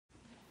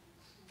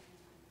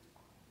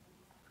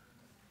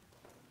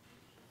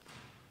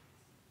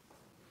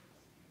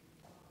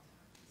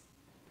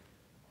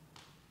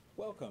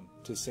Welcome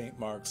to St.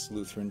 Mark's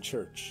Lutheran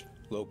Church,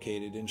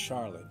 located in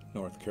Charlotte,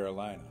 North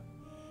Carolina.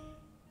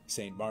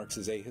 St. Mark's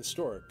is a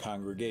historic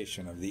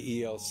congregation of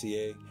the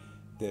ELCA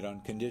that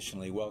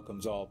unconditionally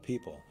welcomes all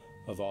people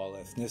of all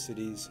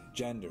ethnicities,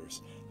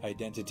 genders,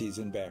 identities,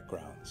 and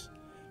backgrounds.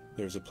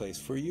 There's a place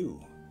for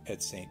you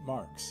at St.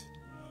 Mark's.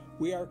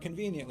 We are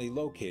conveniently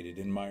located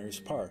in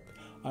Myers Park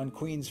on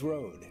Queens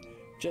Road,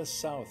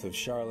 just south of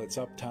Charlotte's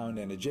Uptown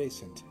and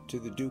adjacent to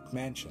the Duke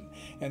Mansion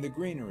and the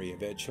greenery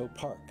of Edge Hill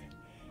Park.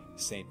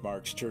 St.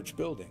 Mark's Church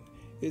building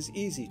is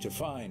easy to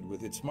find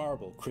with its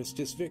marble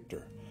Christus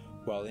Victor,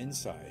 while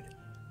inside,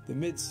 the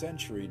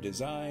mid-century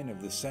design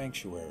of the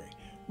sanctuary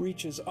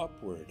reaches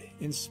upward,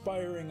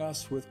 inspiring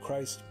us with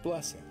Christ's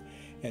blessing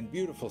and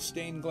beautiful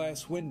stained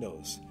glass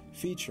windows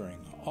featuring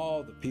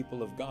all the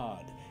people of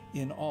God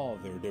in all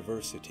their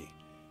diversity.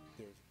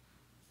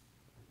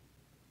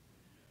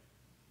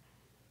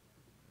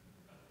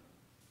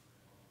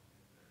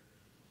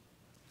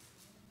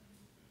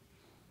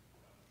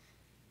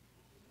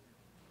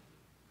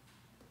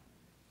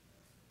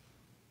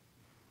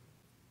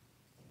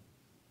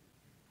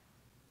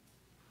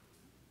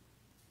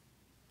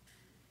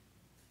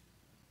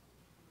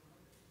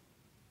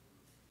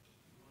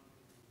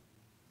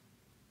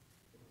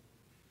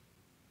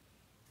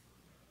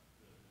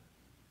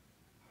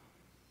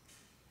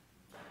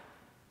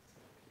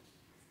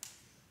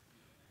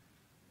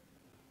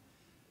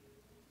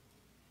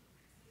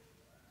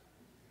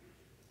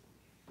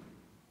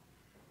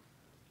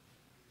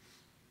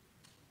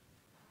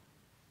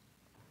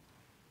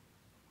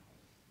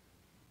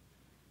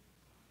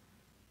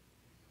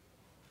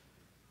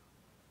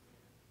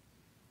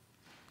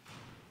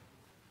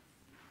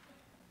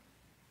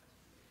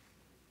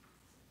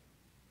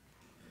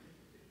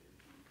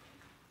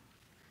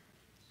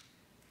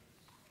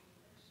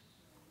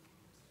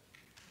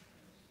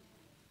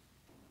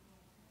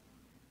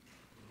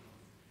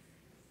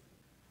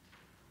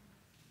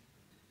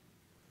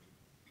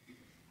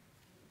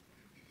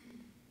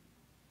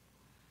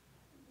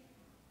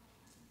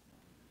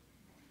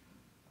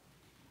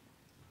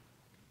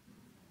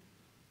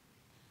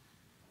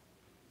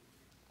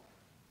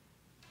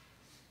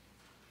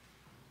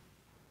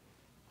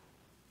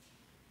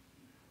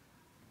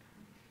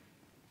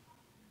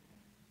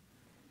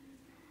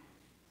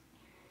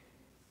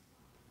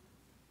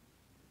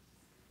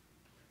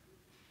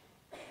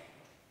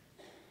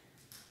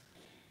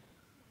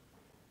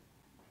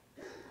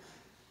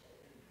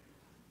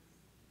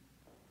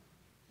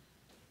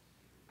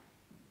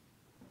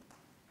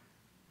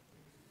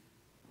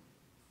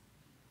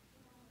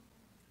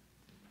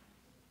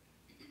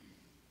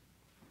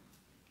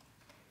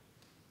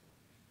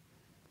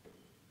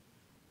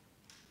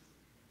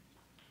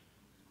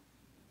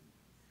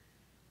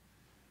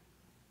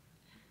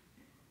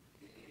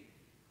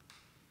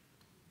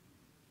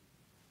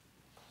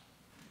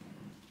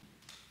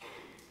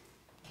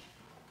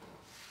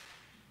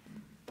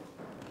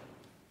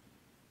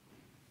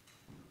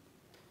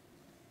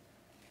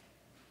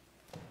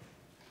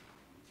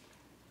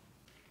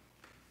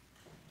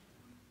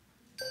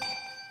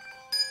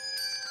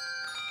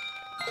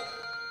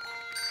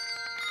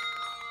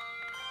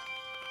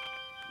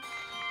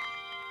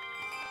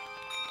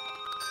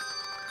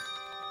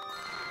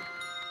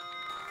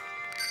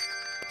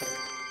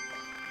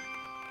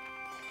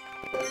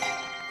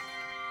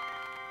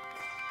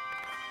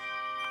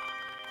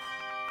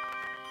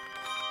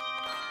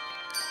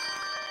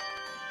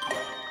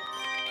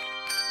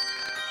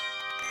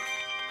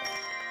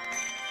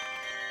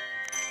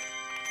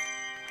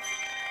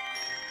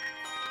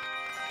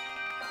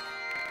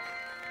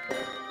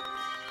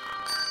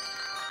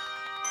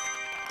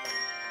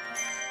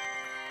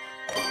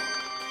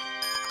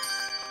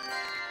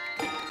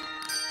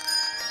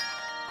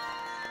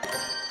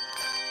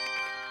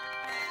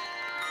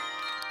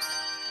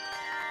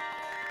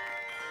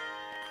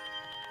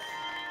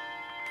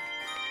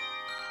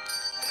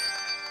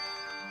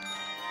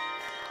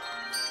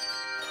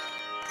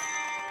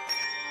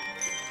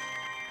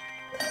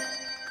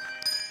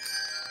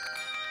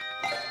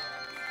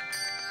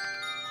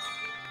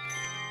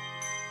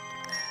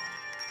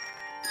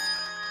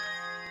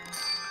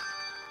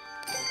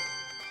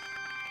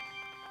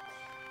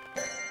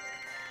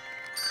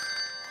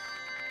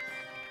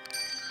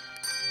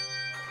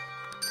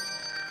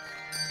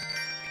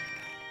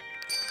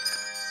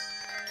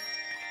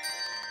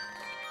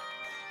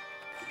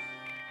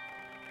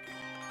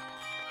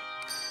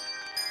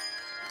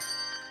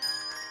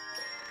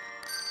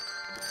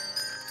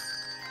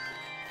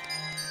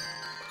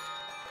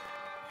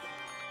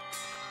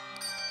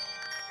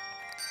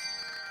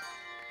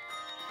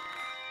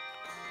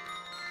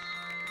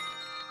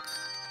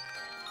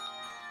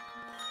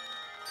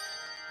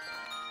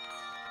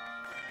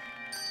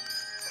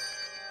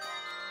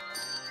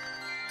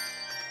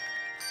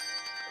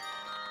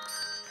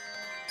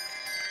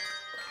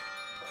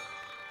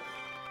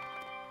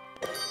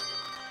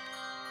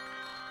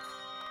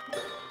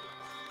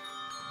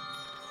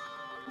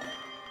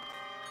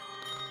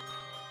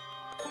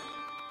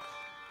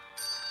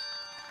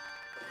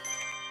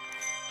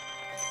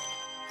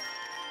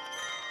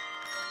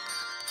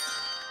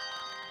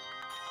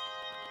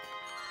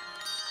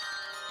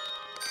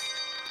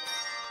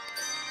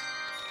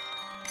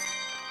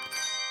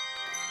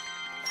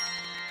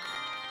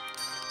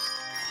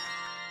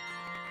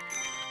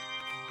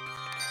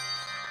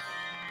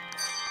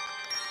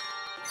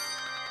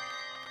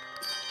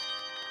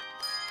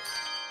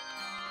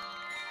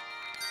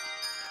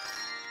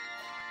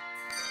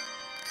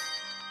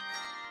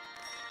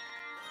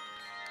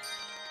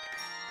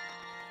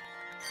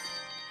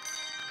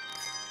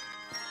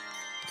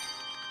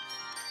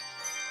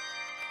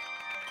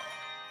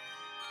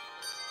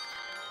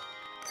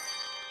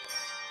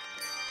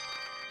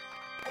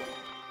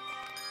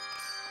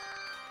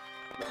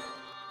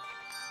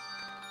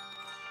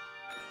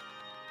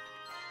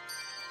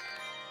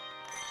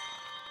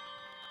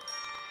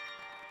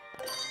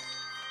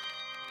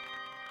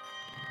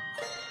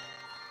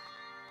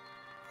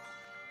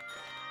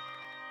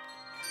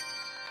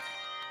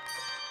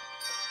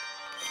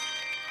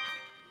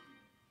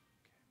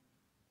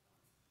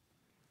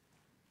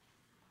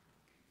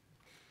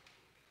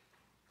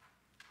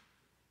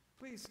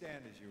 Please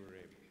stand as you are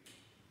able.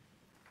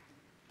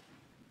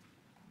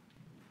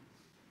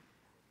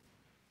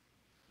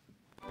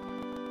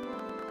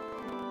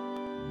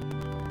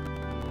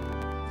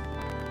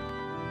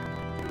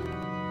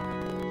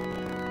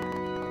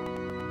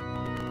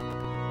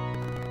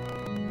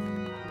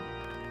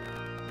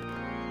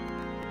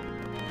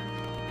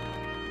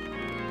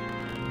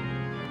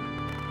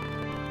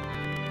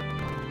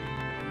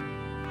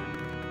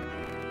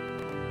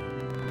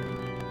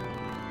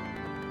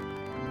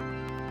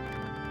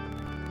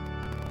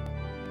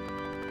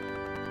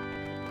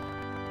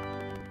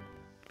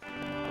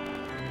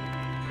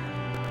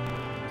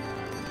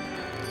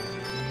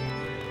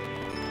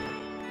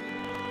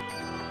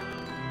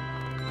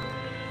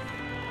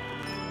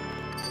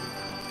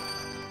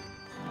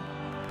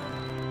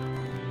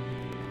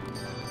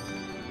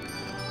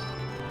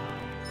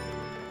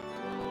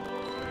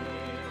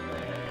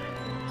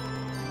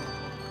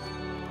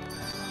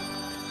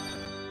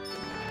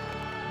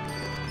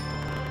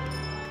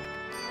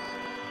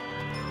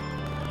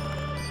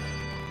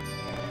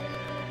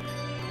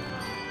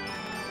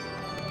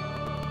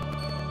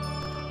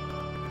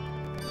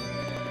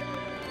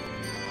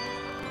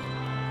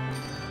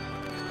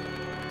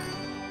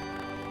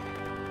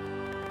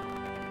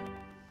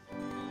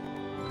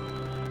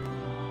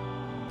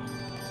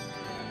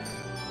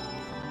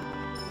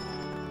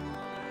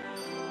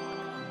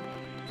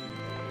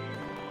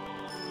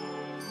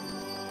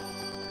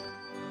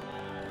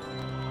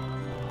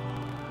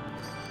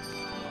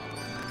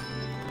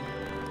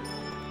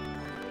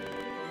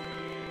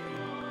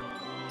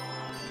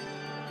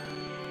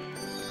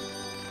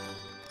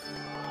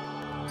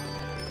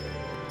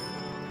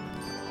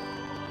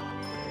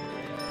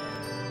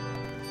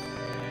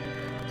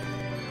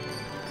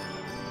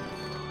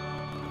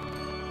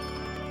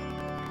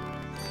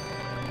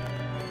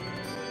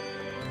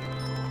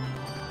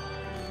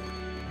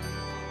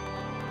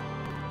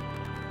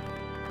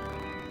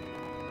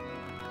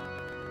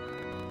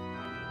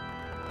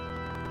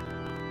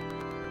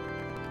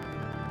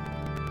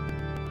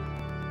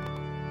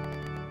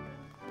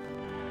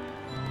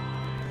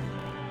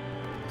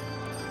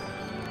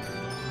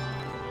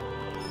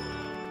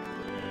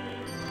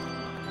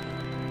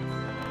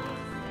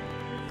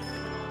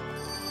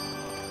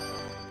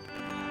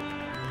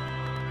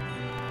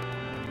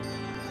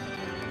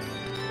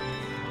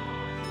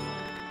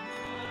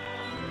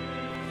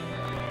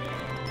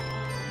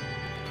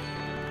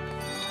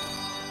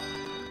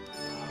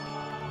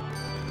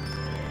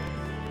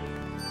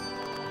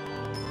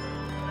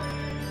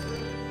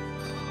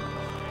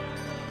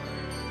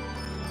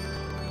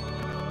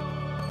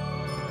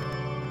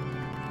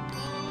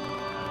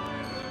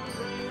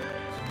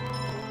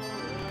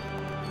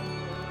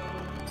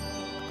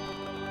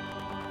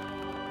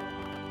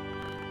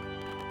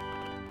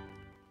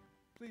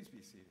 Please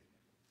be seated.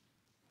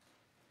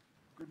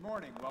 Good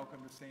morning.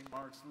 Welcome to St.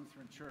 Mark's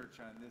Lutheran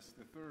Church on this,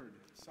 the third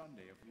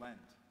Sunday of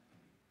Lent.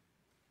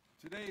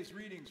 Today's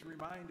readings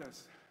remind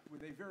us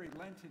with a very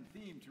Lenten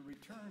theme to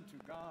return to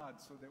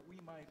God so that we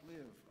might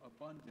live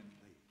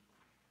abundantly.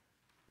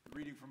 The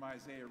reading from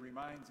Isaiah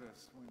reminds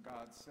us when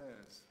God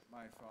says,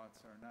 "My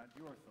thoughts are not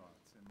your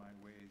thoughts, and my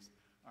ways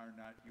are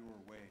not your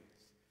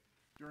ways."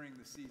 During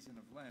the season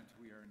of Lent,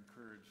 we are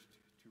encouraged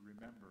to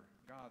remember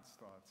God's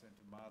thoughts and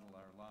to model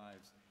our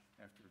lives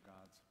after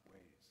God's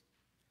ways.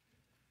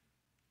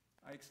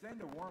 I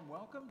extend a warm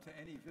welcome to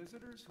any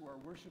visitors who are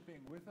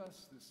worshiping with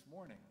us this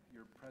morning.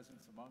 Your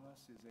presence among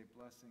us is a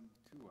blessing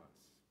to us.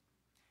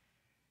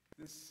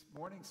 This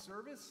morning's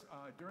service,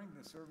 during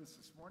the service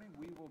this morning,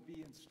 we will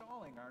be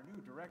installing our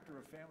new Director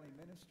of Family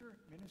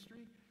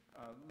Ministry,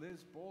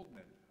 Liz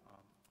Boldman.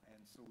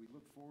 And so we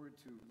look forward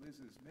to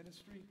Liz's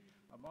ministry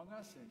among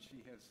us, and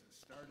she has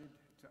started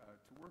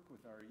to work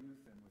with our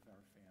youth and with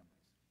our families.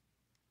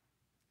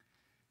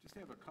 Just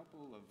have a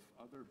couple of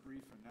other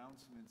brief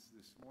announcements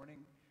this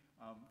morning.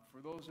 For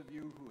those of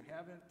you who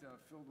haven't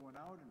filled one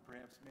out and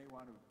perhaps may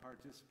want to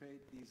participate,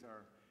 these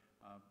are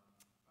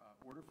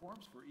order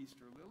forms for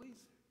Easter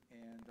lilies,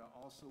 and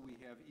also we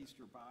have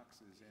Easter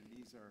boxes, and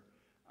these are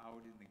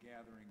out in the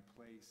gathering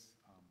place.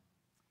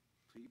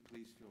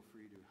 Please feel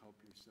free to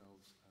help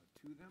yourselves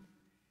to them.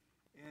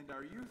 And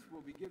our youth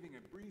will be giving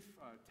a brief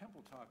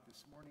temple talk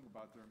this morning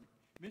about their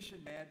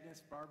Mission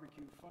Madness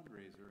barbecue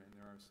fundraiser, and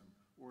there are some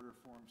order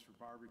forms for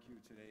barbecue.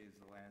 Today is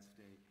the last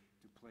day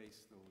to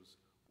place those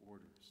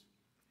orders.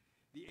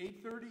 The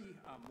 8:30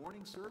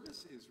 morning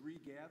service is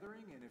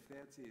regathering, and if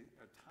that's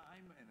a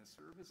time and a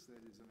service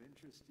that is of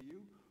interest to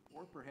you,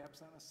 or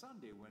perhaps on a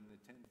Sunday when the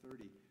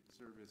 10:30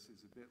 service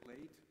is a bit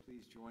late,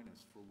 please join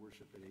us for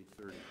worship at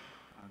 8:30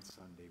 on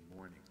Sunday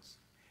mornings.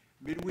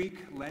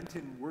 Midweek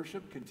Lenten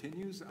worship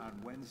continues on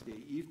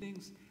Wednesday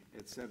evenings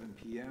at 7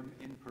 p.m.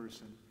 in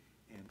person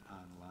and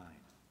online.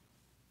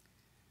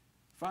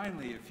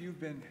 Finally, if you've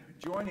been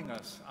joining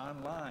us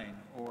online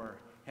or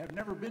have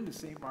never been to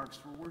St. Mark's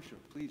for worship,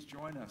 please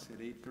join us at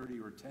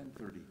 8:30 or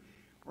 10:30,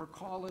 or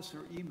call us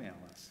or email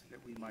us that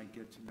we might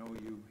get to know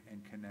you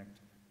and connect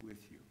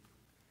with you.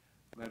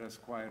 Let us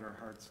quiet our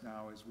hearts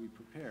now as we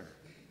prepare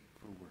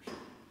for worship.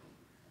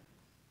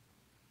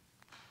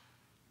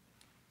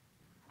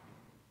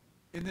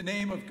 In the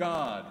name of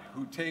God,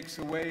 who takes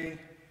away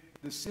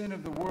the sin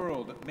of the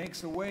world,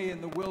 makes a way in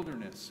the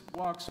wilderness,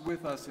 walks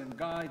with us and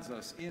guides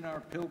us in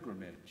our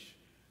pilgrimage.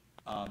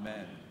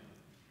 Amen.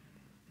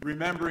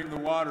 Remembering the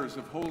waters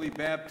of holy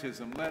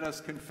baptism, let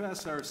us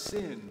confess our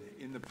sin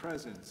in the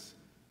presence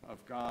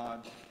of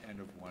God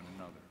and of one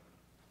another.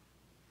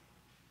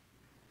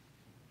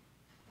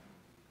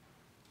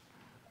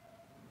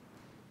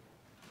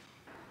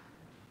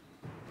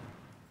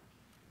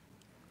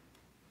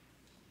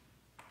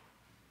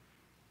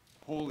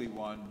 Holy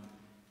One,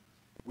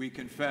 we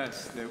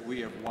confess that we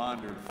have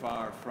wandered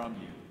far from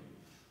you.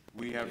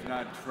 We have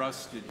not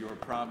trusted your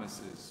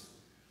promises.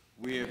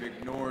 We have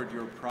ignored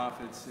your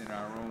prophets in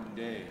our own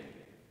day.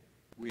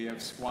 We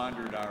have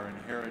squandered our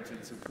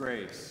inheritance of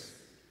grace.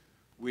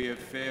 We have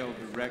failed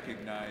to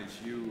recognize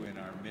you in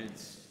our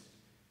midst.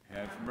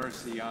 Have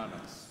mercy on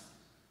us.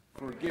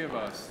 Forgive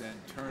us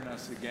and turn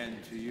us again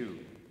to you.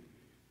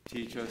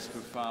 Teach us to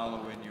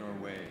follow in your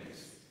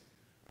ways.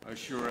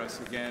 Assure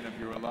us again of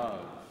your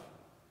love,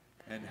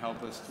 and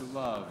help us to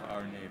love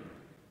our neighbor.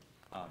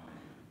 Amen.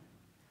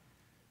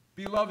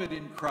 Beloved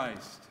in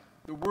Christ,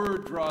 the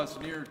word draws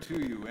near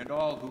to you, and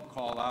all who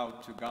call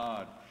out to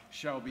God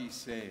shall be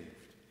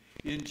saved.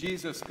 In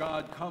Jesus,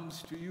 God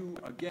comes to you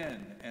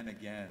again and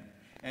again,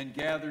 and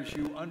gathers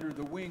you under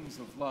the wings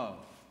of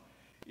love.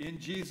 In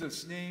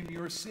Jesus' name,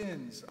 your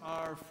sins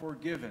are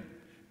forgiven.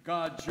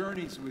 God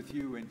journeys with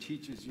you and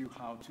teaches you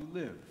how to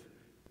live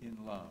in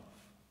love.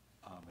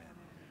 Amen.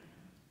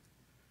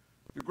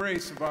 The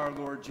grace of our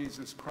Lord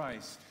Jesus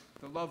Christ,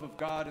 the love of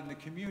God, and the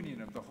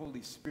communion of the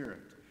Holy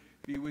Spirit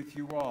be with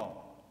you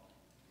all.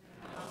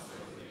 And also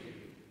with you.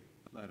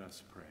 Let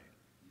us pray.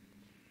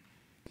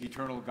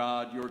 Eternal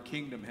God, your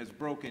kingdom has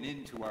broken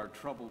into our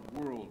troubled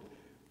world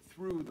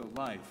through the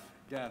life,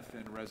 death,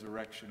 and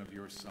resurrection of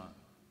your Son.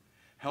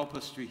 Help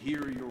us to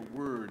hear your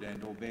word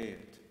and obey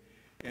it,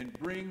 and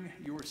bring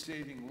your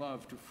saving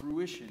love to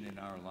fruition in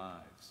our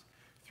lives.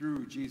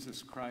 Through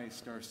Jesus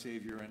Christ, our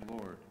Savior and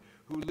Lord,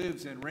 who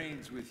lives and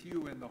reigns with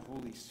you in the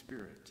Holy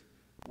Spirit,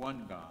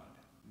 one God,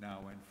 now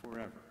and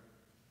forever.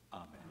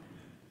 Amen.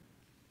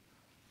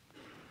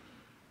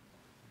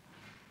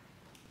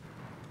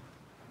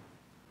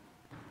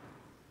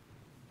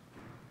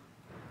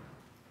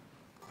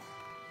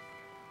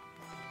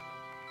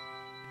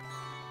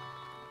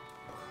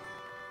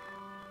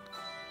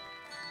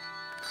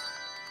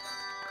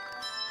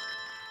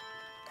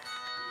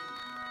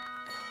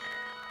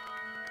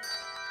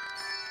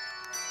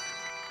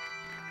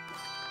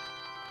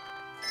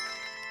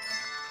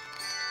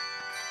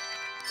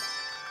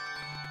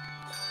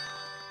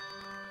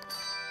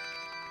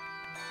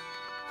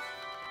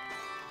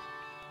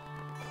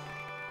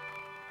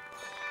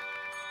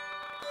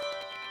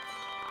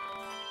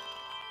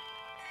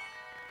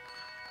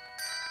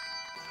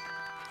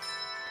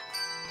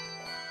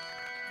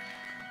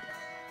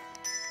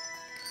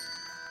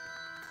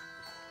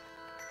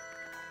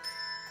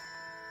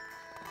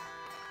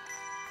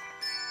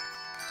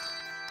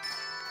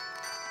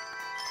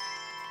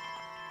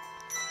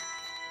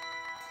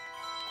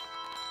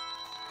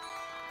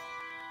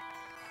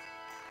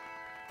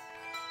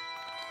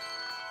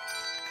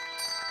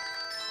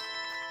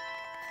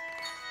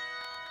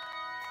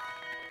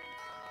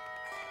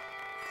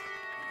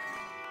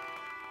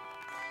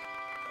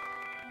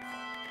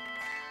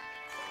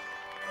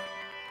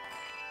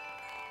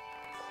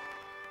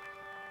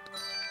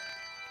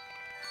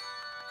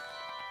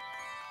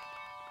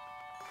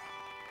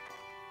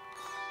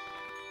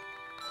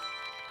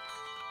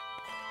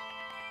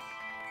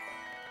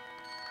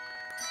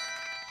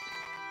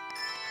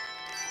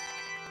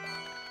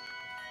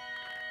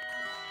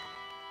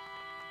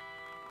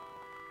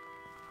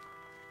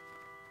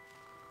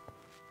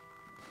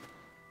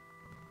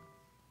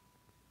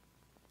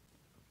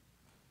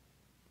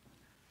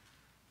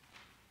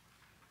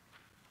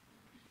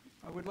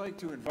 I would like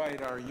to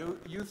invite our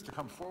youth to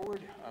come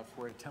forward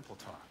for a temple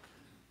talk.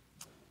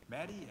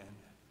 Maddie and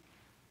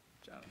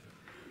Jonathan.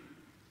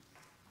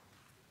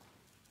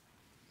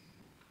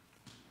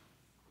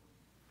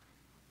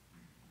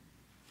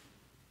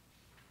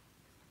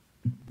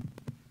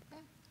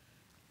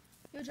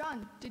 Yo,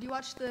 John, did you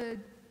watch the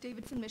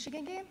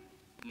Davidson-Michigan game?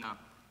 No.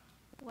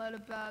 What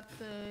about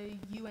the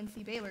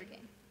UNC Baylor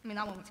game? I mean,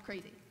 that one was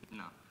crazy.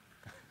 No.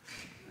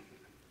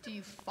 Do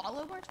you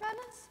follow March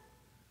Madness?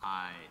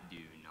 I do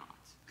not.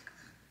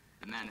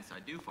 The madness I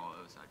do follow,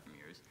 aside from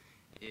yours,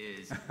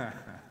 is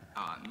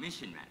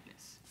Mission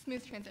Madness.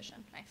 Smooth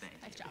transition. Nice.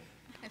 Thank nice you. job.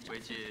 Nice job.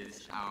 Which Smooth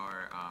is transition.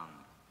 our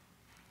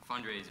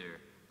fundraiser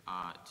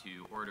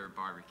to order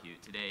barbecue.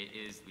 Today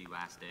is the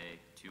last day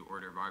to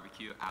order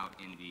barbecue out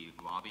in the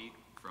lobby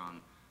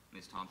from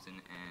Ms. Thompson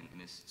and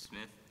Ms.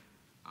 Smith.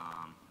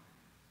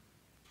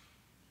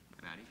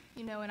 Maddie?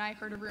 You know, and I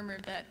heard a rumor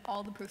that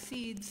all the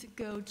proceeds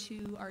go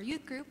to our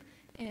youth group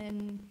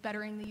in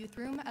bettering the youth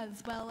room,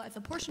 as well as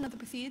a portion of the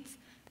proceeds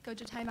go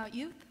to Time Out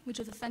Youth, which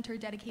is a center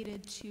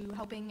dedicated to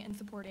helping and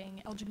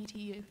supporting LGBT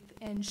youth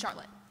in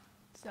Charlotte.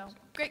 So,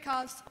 great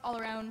cause all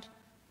around,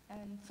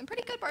 and some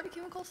pretty good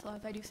barbecue and coleslaw,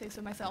 if I do say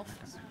so myself.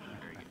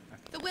 Very good.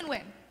 It's a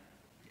win-win.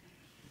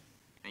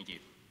 Thank you.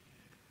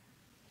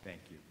 Thank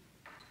you.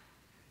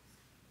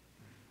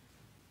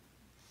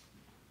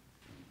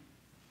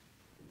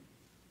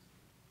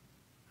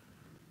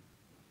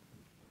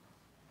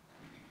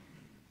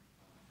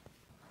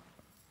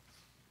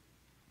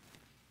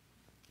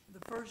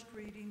 The first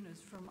reading is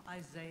from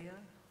Isaiah,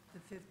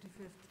 the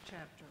 55th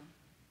chapter.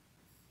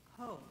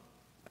 Ho,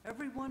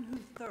 everyone who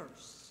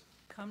thirsts,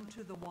 come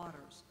to the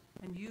waters,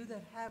 and you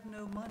that have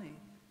no money,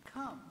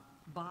 come,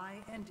 buy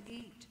and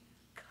eat.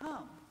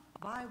 Come,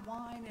 buy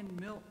wine and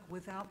milk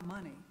without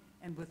money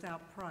and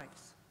without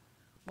price.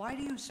 Why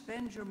do you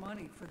spend your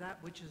money for that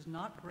which is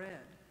not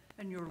bread,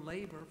 and your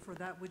labor for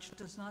that which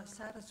does not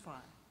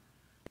satisfy?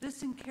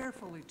 Listen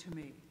carefully to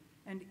me,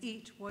 and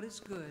eat what is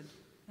good,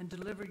 and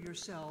deliver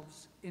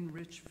yourselves in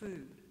rich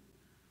food.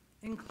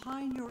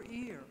 Incline your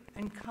ear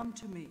and come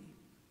to me.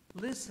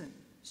 Listen,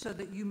 so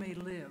that you may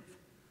live.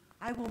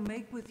 I will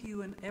make with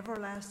you an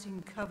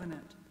everlasting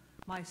covenant,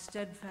 my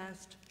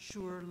steadfast,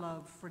 sure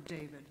love for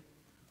David.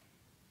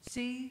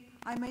 See,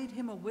 I made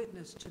him a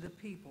witness to the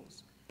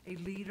peoples, a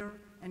leader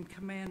and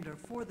commander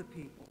for the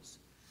peoples.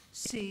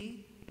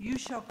 See, you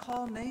shall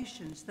call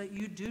nations that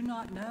you do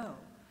not know,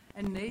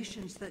 and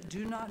nations that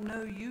do not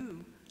know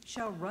you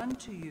shall run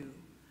to you,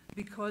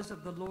 because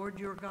of the Lord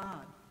your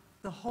God,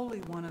 the Holy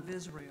One of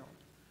Israel,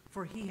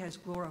 for he has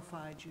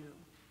glorified you.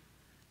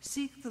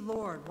 Seek the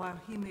Lord while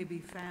he may be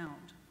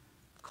found.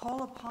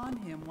 Call upon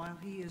him while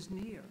he is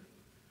near.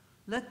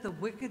 Let the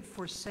wicked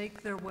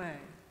forsake their way,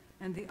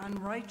 and the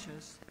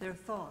unrighteous their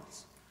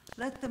thoughts.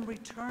 Let them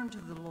return to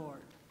the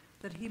Lord,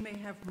 that he may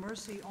have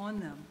mercy on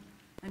them,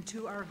 and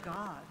to our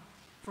God,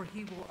 for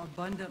he will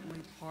abundantly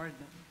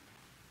pardon.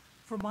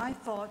 For my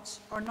thoughts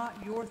are not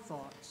your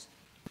thoughts,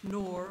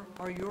 nor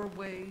are your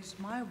ways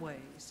my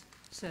ways,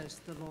 says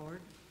the Lord.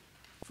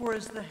 For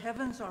as the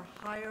heavens are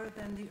higher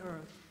than the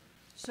earth,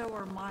 so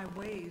are my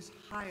ways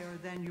higher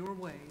than your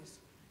ways,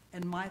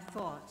 and my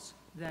thoughts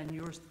than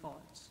your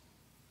thoughts.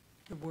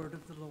 The word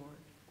of the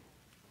Lord.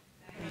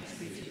 Thanks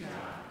be to God.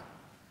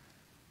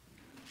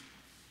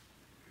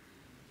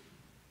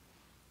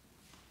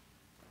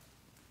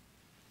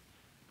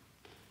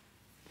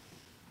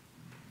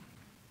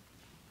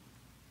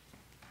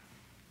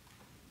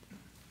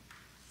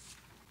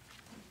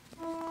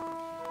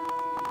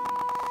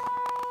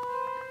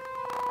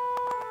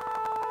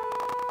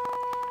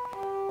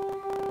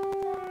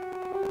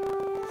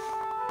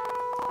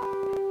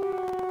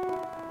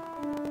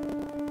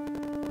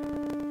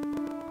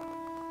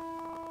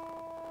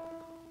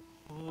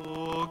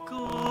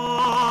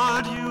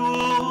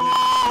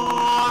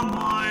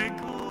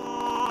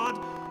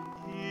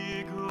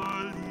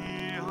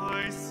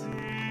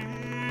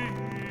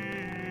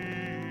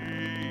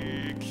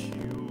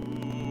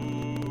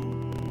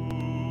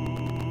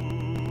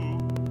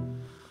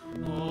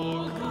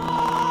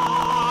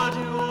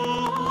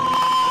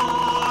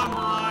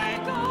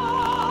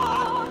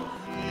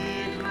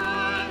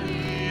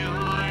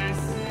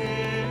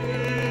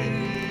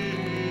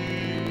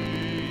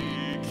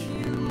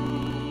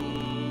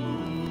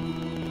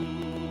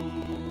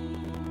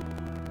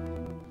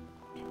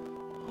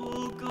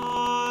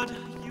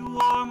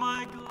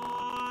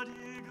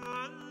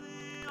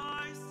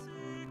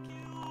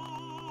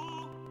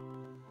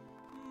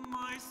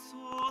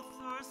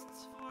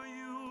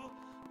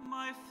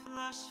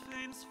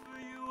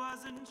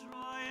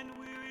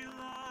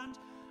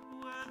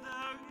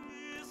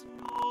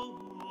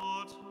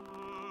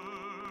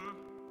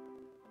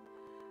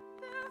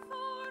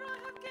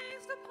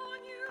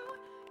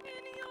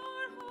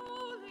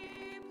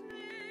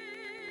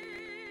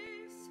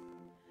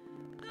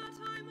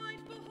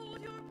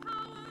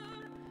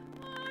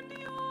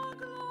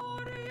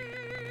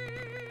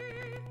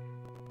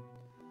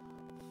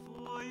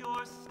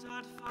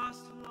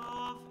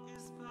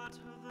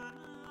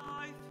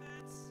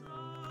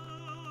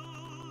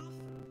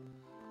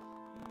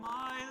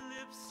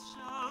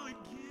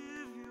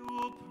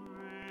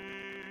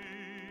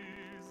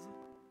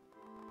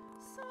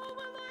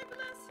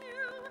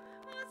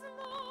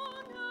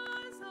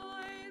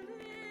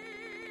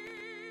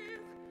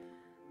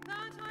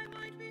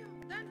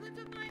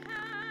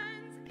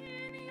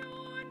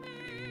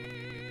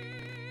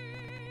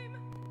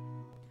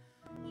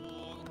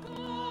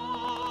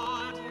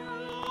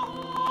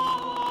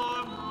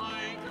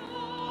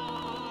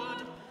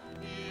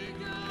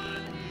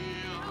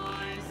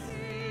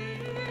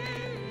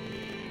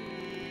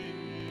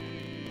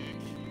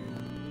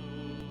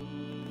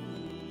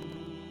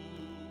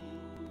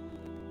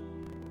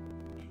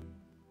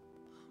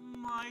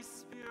 my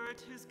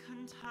spirit is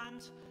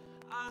content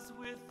as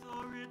with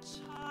the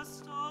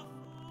richest of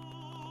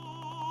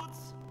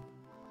foods,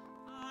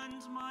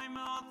 and my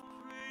mouth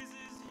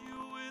praises you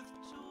with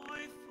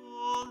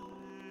joyful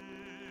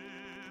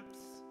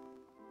lips.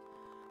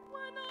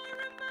 When I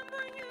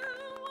remember you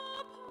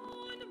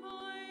upon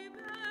my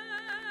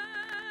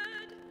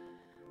bed,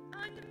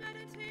 and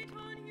meditate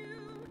on you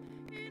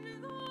in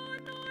the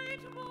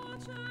night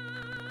watches.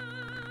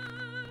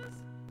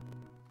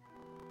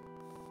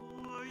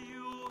 For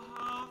you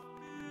have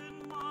been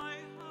my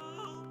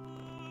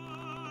helper,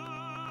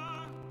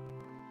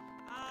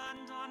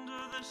 and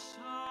under the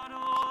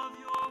shadow of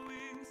your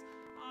wings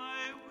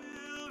I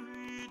will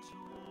rejoice.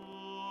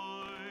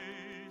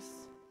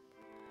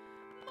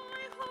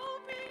 My whole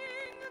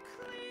being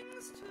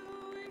clings to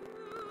you.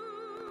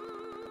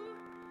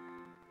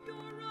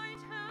 Your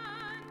right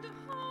hand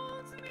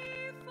holds me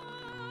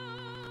fast.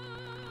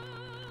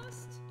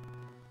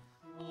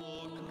 O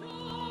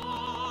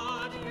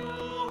God, you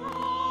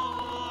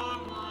are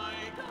my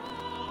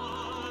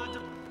God.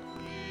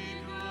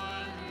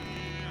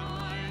 Eagerly I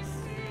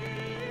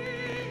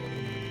seek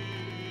you.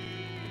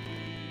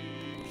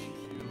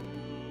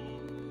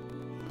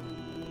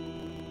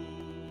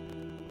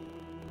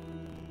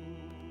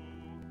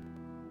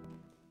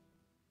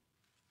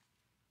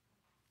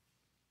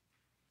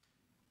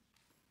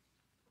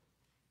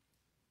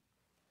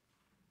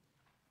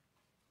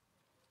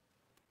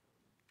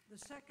 The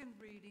second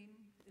reading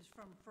is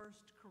from 1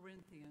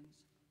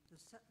 Corinthians,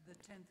 the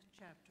 10th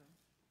chapter.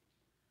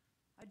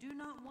 I do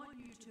not want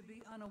you to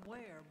be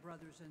unaware,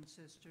 brothers and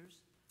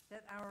sisters,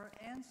 that our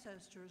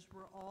ancestors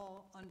were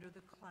all under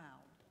the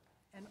cloud,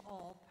 and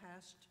all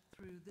passed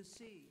through the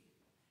sea,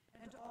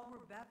 and all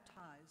were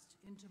baptized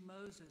into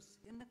Moses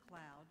in the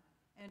cloud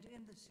and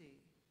in the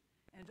sea,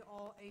 and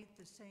all ate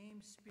the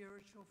same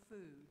spiritual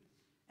food,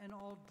 and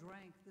all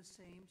drank the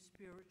same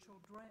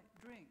spiritual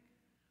drink.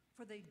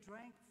 For they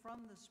drank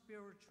from the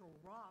spiritual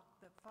rock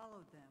that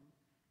followed them,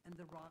 and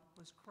the rock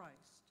was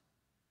Christ.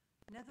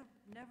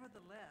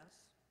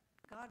 Nevertheless,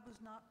 God was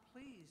not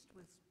pleased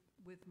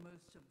with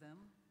most of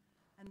them,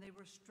 and they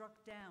were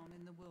struck down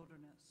in the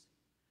wilderness.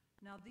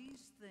 Now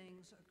these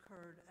things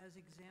occurred as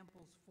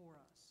examples for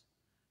us,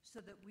 so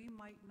that we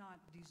might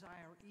not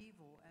desire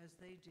evil as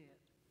they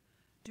did.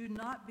 Do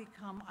not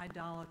become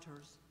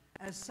idolaters,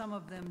 as some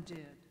of them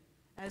did,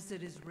 as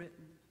it is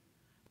written.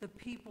 The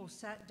people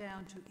sat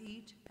down to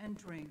eat and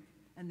drink,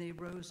 and they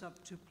rose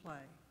up to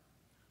play.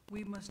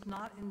 We must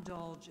not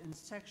indulge in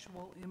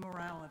sexual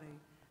immorality,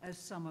 as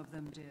some of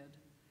them did,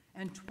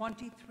 and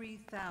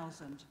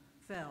 23,000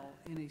 fell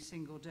in a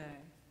single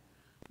day.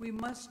 We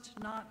must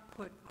not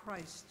put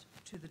Christ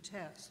to the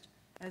test,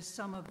 as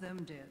some of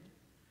them did,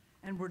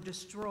 and were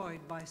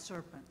destroyed by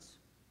serpents.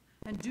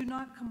 And do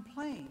not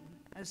complain,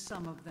 as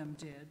some of them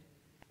did,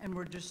 and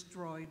were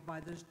destroyed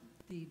by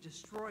the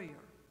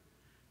destroyer.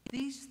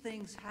 These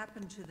things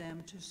happened to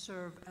them to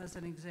serve as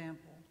an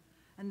example,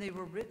 and they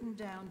were written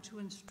down to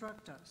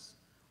instruct us,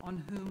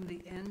 on whom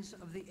the ends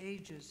of the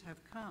ages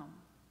have come.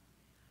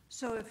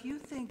 So if you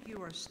think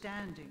you are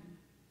standing,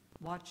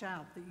 watch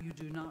out that you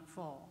do not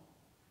fall.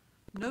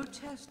 No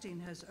testing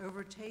has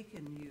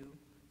overtaken you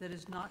that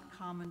is not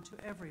common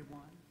to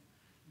everyone.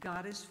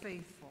 God is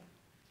faithful,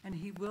 and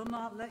he will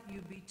not let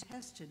you be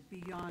tested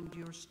beyond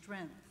your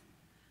strength.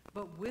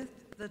 But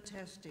with the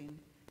testing,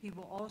 he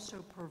will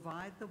also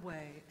provide the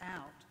way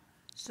out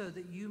so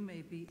that you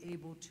may be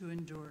able to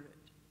endure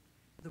it.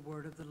 The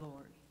word of the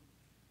Lord.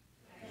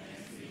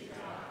 Thanks be to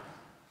God.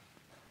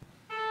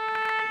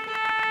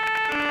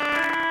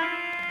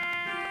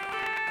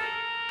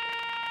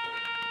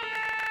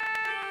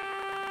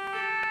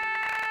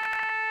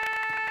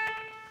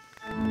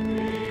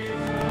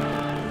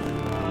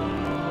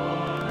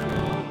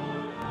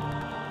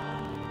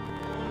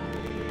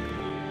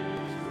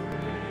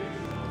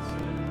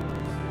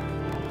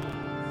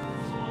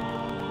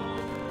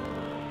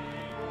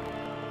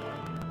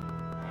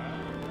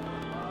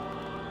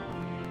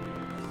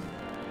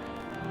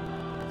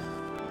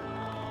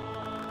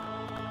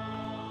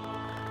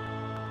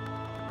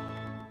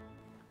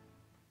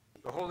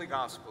 The Holy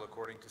Gospel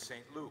according to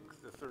St. Luke,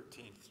 the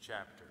 13th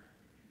chapter.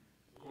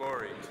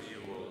 Glory to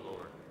you, O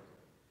Lord.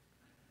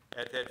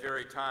 At that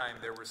very time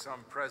there were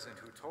some present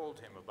who told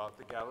him about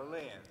the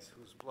Galileans,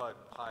 whose blood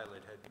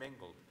Pilate had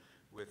mingled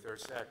with their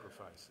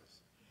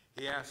sacrifices.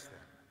 He asked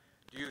them,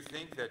 "Do you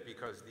think that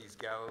because these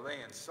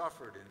Galileans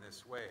suffered in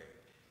this way,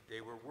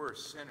 they were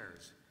worse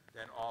sinners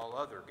than all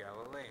other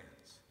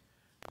Galileans?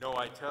 No,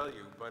 I tell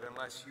you, but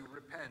unless you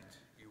repent,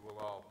 you will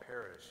all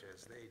perish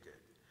as they did.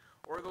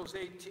 Or those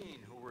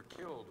 18 who were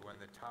killed when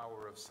the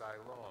Tower of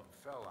Siloam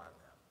fell on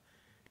them.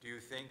 Do you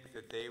think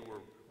that they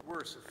were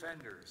worse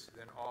offenders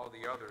than all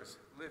the others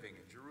living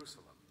in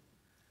Jerusalem?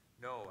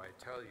 No, I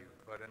tell you,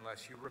 but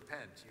unless you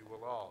repent, you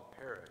will all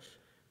perish,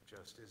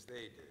 just as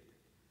they did."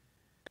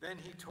 Then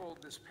he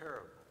told this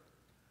parable.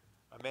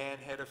 A man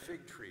had a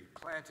fig tree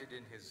planted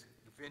in his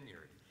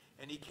vineyard,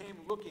 and he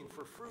came looking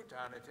for fruit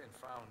on it and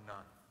found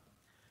none.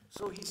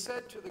 So he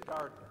said to the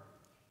gardener,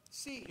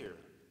 "See here,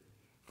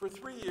 For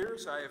 3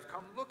 years I have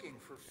come looking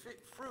for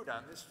fruit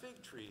on this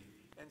fig tree,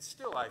 and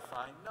still I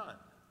find none.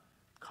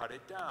 Cut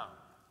it down.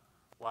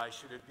 Why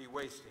should it be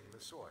wasting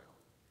the soil?"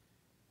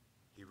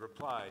 He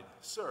replied,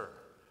 "Sir,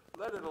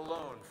 let it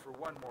alone for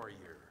 1 more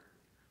year,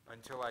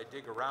 until I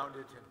dig around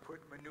it and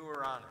put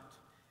manure on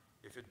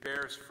it. If it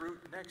bears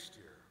fruit next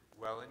year,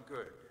 well and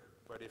good,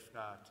 but if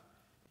not,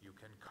 you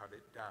can cut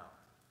it down."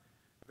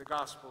 The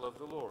Gospel of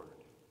the Lord.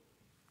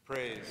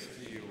 Praise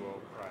to you, O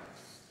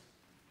Christ.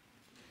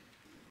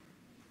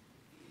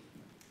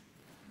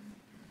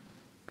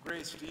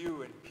 Grace to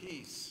you and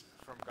peace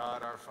from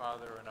God our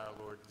Father and our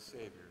Lord and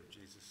Savior,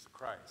 Jesus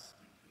Christ.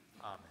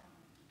 Amen.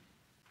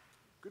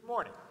 Good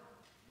morning.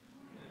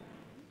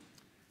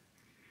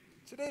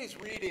 Today's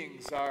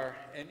readings are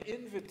an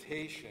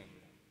invitation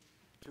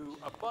to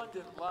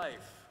abundant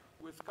life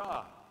with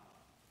God.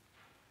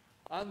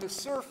 On the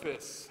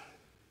surface,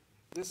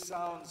 this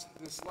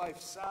life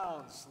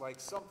sounds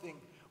like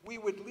something we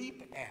would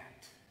leap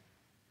at.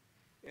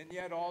 And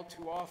yet all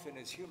too often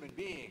as human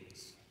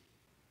beings,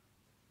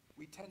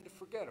 we tend to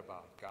forget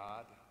about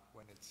God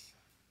when it's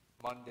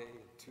Monday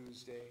and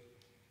Tuesday,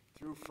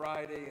 through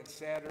Friday and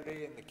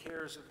Saturday and the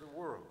cares of the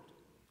world.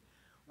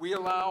 We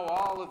allow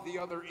all of the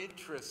other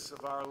interests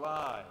of our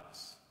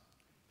lives,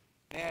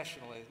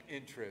 national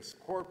interests,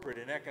 corporate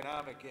and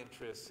economic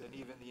interests, and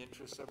even the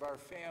interests of our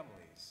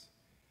families,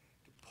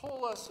 to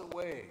pull us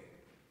away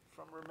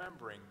from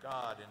remembering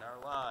God in our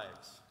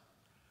lives.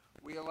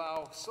 We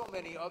allow so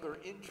many other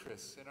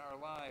interests in our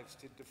lives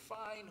to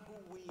define who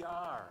we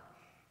are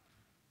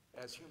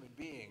as human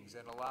beings,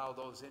 and allow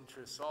those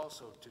interests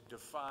also to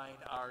define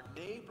our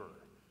neighbor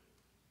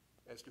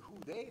as to who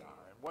they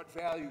are and what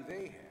value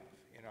they have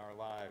in our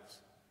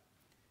lives.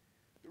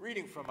 The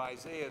reading from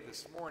Isaiah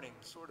this morning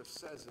sort of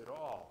says it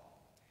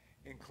all.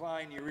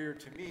 "Incline your ear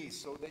to me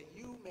so that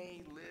you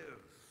may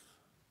live."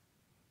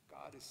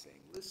 God is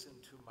saying,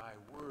 listen to my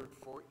word,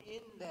 for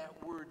in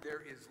that word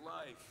there is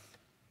life.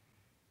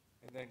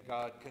 And then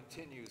God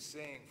continues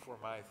saying, "For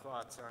my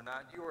thoughts are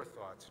not your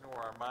thoughts, nor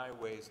are my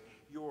ways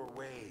your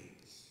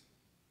ways."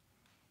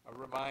 A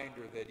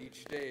reminder that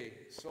each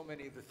day, so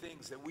many of the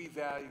things that we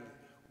value,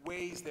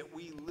 ways that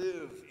we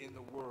live in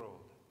the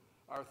world,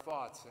 our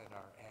thoughts and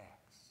our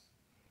acts,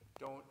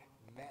 don't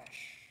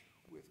mesh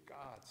with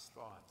God's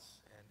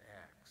thoughts and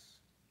acts.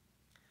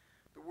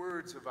 The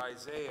words of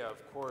Isaiah,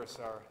 of course,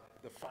 are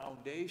the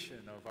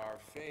foundation of our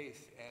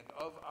faith and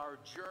of our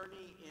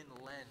journey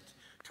in Lent,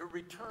 to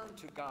return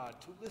to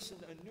God, to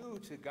listen anew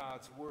to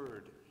God's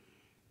word,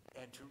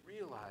 and to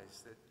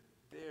realize that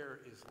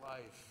there is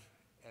life,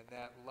 and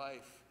that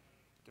life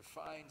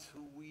defines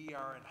who we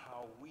are and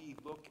how we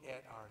look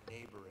at our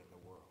neighbor in the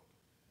world.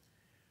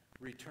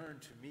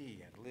 Return to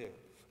me and live.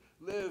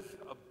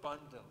 Live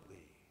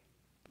abundantly.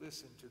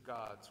 Listen to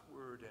God's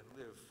word and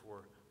live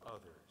for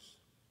others.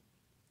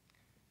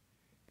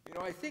 You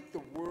know, I think the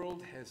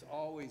world has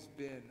always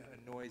been a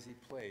noisy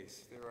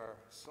place. There are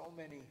so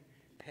many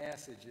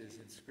passages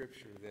in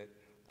Scripture that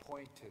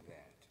point to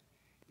that.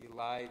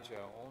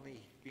 Elijah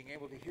only being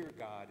able to hear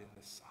God in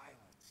the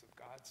silence of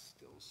God's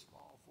still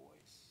small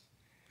voice.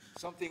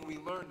 Something we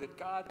learn that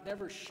God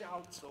never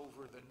shouts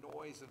over the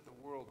noise of the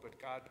world, but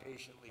God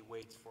patiently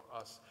waits for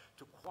us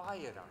to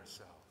quiet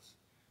ourselves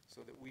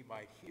so that we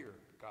might hear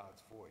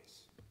God's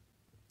voice.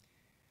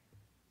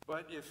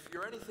 But if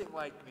you're anything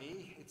like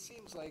me, it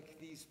seems like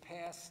the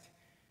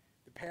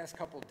past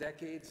couple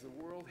decades, the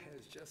world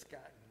has just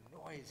gotten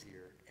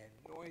noisier and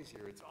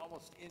noisier. It's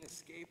almost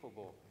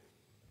inescapable.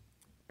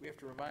 We have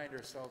to remind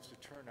ourselves to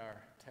turn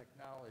our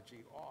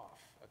technology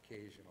off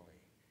occasionally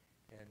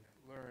and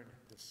learn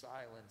the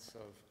silence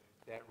of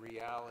that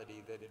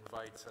reality that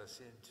invites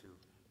us into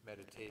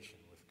meditation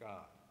with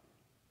God.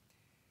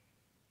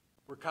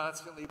 We're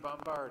constantly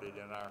bombarded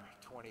in our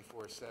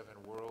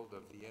 24/7 world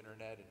of the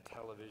internet and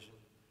television.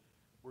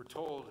 We're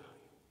told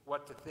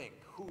what to think,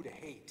 who to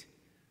hate,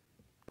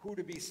 who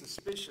to be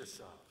suspicious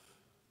of.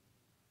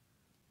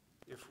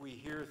 If we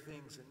hear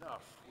things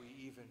enough, we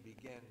even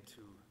begin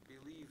to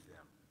believe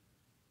them.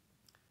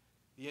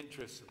 The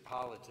interests of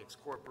politics,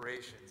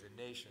 corporations, and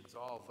nations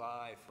all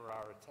vie for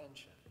our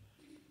attention.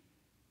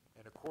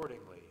 And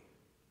accordingly,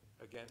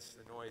 against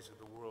the noise of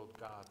the world,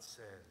 God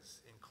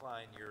says,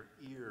 "Incline your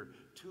ear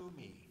to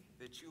me,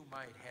 that you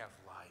might have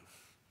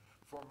life.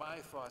 For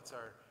my thoughts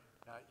are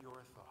not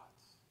your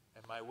thoughts,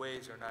 and my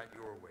ways are not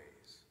your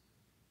ways."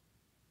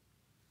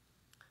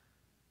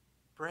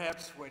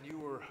 Perhaps when you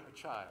were a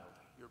child,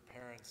 your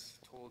parents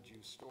told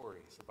you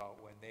stories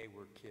about when they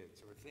were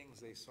kids, or things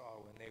they saw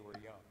when they were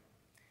young.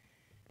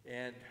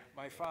 And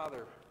my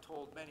father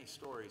told many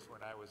stories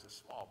when I was a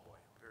small boy,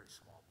 a very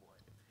small boy.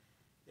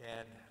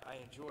 And I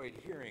enjoyed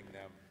hearing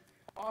them.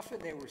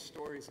 Often they were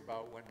stories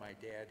about when my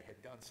dad had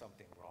done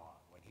something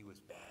wrong, when he was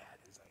bad,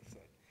 as I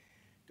said.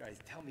 Guys,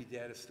 tell me,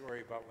 Dad, a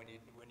story about when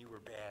you were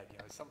bad. You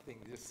know,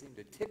 something just seemed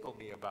to tickle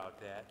me about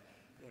that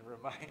and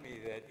remind me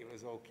that it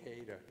was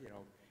okay to,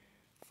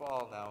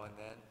 fall now and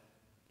then.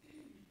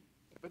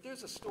 But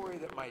there's a story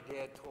that my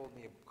dad told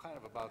me kind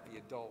of about the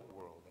adult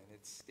world, and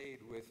it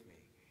stayed with me.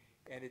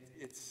 And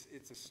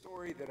it's a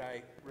story that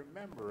I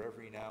remember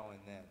every now and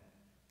then.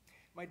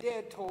 My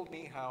dad told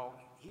me how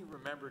he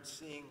remembered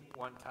seeing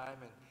one time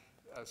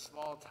in a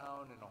small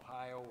town in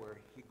Ohio where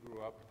he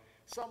grew up,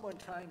 someone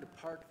trying to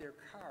park their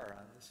car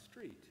on the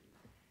street.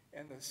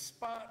 And the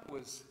spot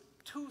was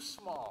too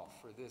small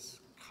for this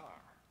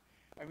car.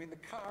 I mean, the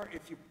car,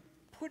 if you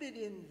put it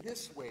in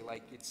this way,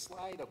 like you'd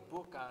slide a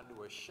book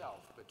onto a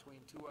shelf between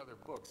two other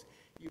books,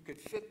 you could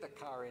fit the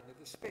car into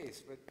the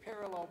space. But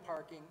parallel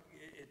parking,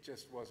 it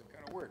just wasn't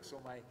going to work.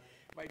 So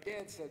my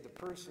dad said the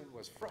person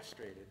was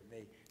frustrated, and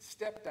they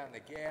stepped on the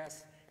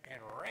gas and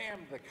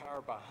rammed the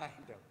car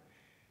behind them.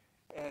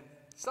 And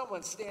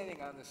someone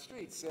standing on the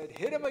street said,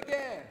 "Hit him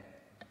again."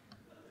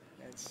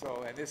 And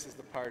this is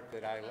the part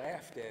that I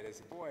laughed at as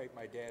a boy,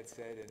 my dad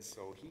said, and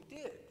so he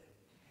did.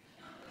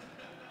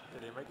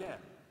 Hit him again.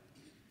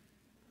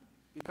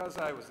 Because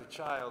I was a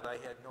child, I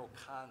had no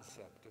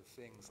concept of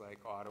things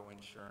like auto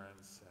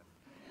insurance, and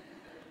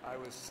I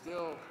was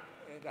still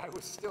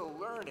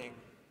learning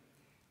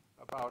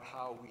about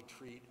how we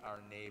treat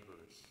our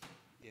neighbors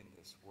in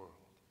this world.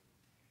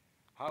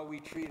 How we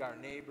treat our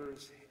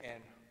neighbors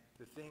and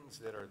the things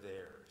that are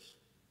theirs.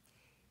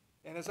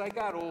 And as I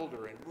got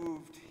older and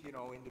moved,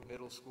 into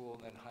middle school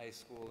and then high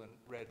school and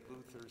read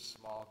Luther's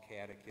small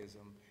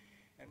catechism,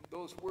 and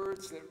those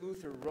words that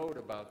Luther wrote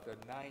about the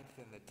 9th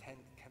and the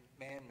 10th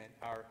commandment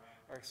are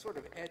sort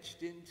of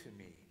etched into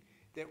me,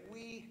 that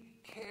we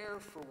care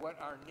for what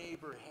our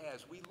neighbor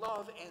has. We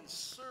love and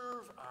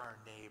serve our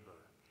neighbor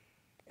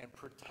and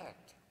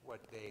protect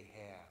what they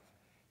have,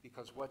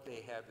 because what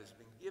they have has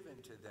been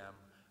given to them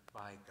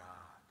by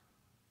God.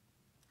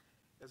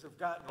 As I've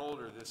gotten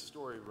older, this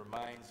story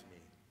reminds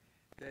me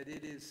that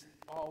it is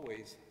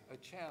always a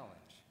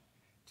challenge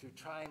to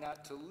try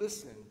not to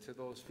listen to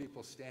those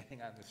people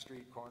standing on the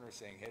street corner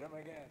saying, "Hit him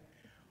again."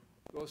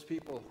 Those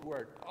people who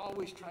are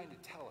always trying to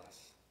tell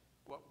us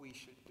what we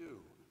should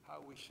do,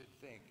 how we should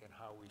think, and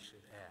how we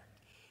should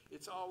act.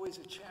 It's always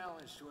a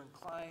challenge to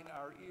incline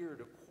our ear,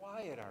 to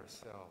quiet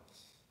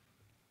ourselves,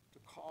 to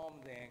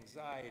calm the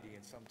anxiety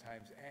and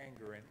sometimes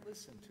anger, and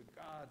listen to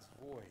God's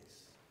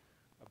voice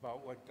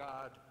about what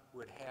God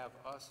would have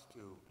us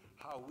do,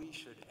 how we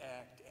should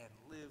act and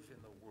live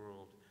in the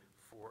world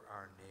for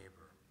our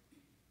neighbor.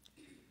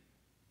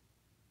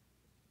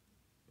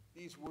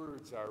 These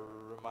words are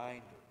a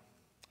reminder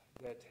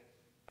that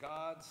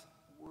God's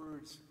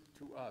words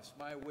to us,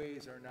 my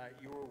ways are not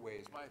your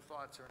ways, my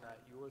thoughts are not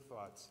your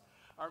thoughts,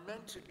 are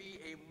meant to be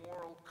a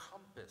moral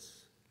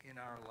compass in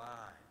our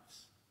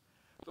lives.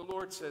 The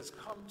Lord says,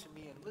 "Come to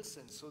me and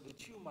listen so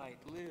that you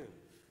might live."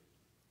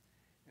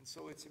 And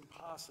so it's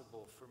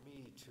impossible for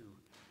me to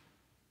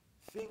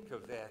think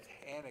of that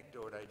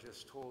anecdote I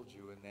just told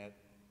you in that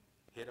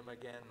 "hit him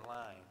again"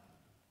 line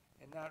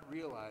and not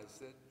realize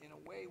that in a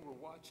way we're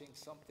watching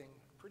something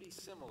pretty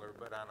similar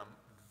but on a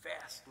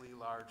vastly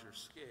larger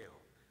scale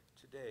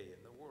today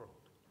in the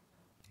world.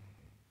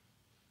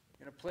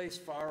 In a place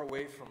far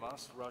away from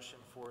us,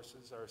 Russian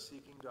forces are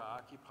seeking to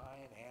occupy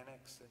and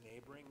annex a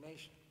neighboring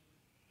nation,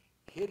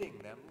 hitting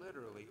them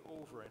literally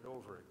over and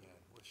over again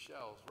with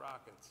shells,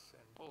 rockets,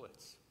 and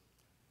bullets.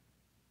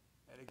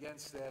 And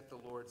against that, the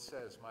Lord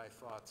says, "My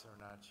thoughts are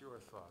not your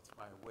thoughts.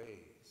 My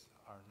ways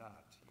are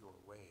not your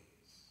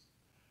ways."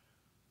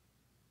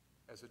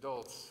 As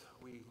adults,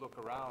 we look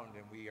around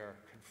and we are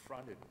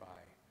confronted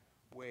by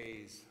the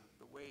ways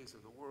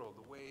of the world,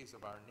 the ways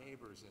of our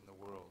neighbors in the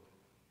world.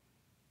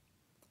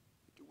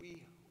 Do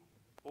we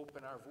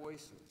open our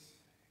voices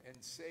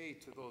and say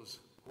to those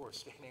who are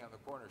standing on the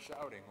corner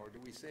shouting, or do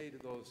we say to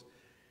those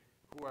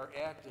who are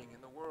acting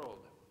in the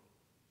world,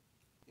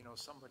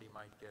 somebody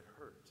might get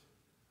hurt?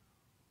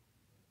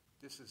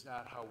 This is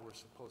not how we're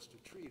supposed to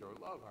treat or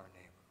love our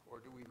neighbor, or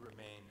do we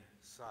remain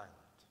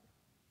silent?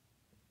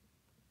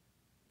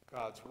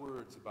 God's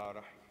words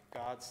about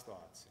God's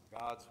thoughts and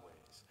God's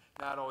ways,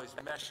 not always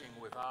meshing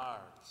with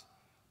ours,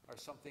 are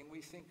something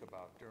we think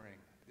about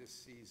during this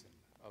season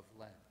of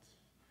Lent.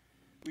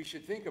 We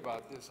should think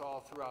about this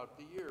all throughout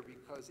the year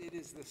because it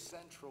is the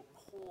central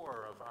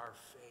core of our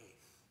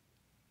faith.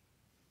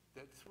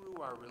 That through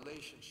our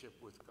relationship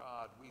with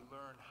God, we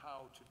learn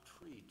how to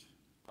treat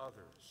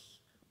others.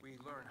 We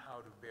learn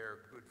how to bear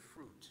good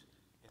fruit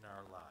in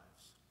our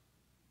lives.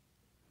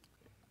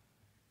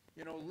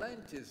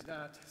 Lent is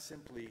not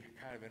simply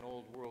kind of an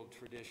old world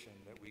tradition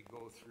that we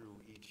go through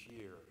each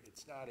year.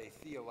 It's not a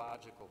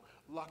theological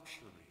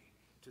luxury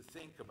to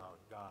think about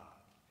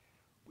God.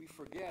 We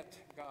forget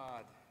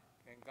God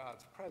and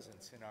God's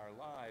presence in our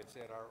lives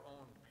at our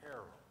own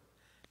peril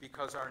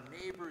because our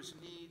neighbor's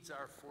needs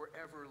are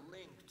forever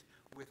linked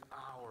with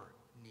our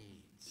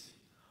needs.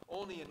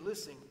 Only in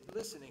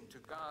listening to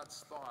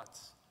God's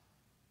thoughts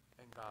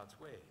and God's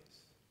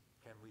ways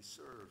can we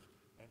serve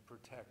and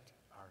protect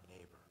our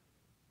neighbor.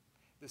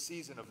 The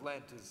season of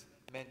Lent is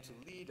meant to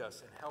lead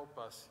us and help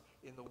us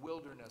in the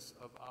wilderness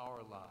of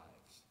our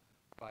lives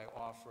by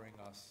offering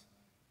us,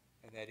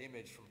 and that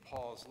image from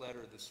Paul's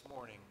letter this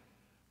morning,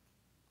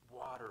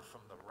 water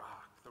from the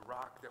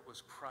rock that was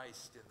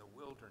Christ in the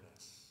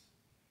wilderness.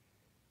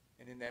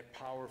 And in that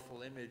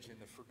powerful image in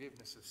the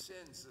forgiveness of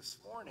sins this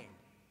morning,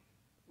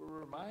 we're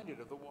reminded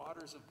of the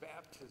waters of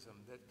baptism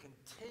that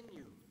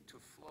continue to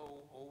flow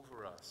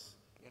over us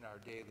in our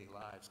daily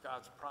lives.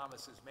 God's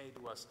promises made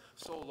to us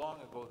so long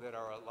ago that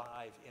are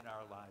alive in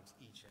our lives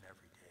each and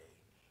every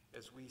day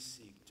as we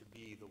seek to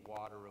be the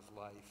water of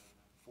life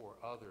for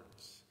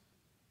others.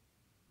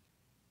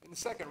 In the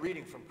second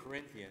reading from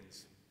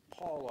Corinthians,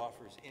 Paul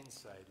offers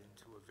insight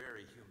into a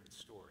very human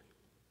story.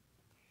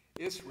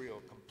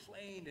 Israel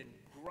complained and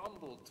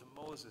grumbled to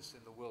Moses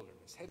in the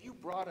wilderness. Have you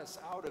brought us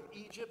out of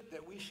Egypt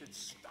that we should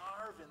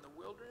starve in the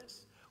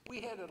wilderness? We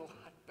had it a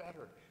lot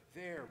better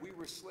there. We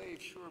were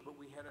slaves, sure, but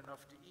we had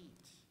enough to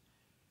eat.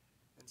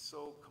 And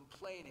so,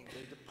 complaining,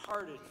 they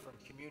departed from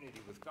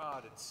community with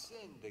God and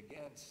sinned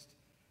against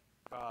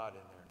God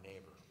and their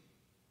neighbor.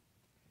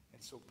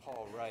 And so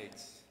Paul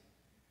writes,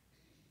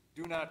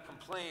 "Do not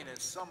complain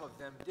as some of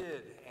them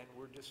did and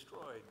were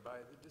destroyed by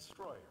the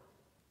destroyer."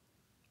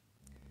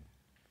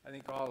 I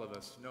think all of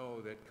us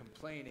know that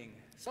complaining,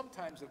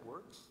 sometimes it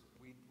works.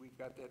 We've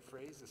got that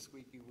phrase, the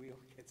squeaky wheel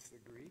gets the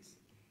grease.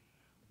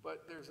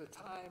 But there's a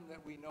time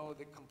that we know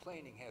that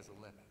complaining has a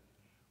limit.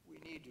 We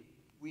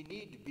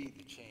need to be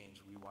the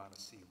change we want to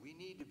see. We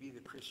need to be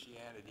the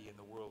Christianity in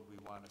the world we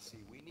want to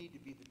see. We need to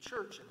be the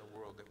church in the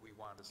world that we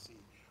want to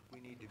see. We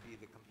need to be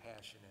the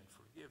compassion and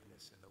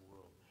forgiveness in the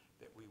world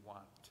that we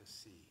want to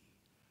see.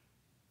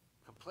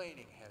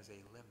 Complaining has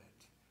a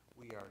limit.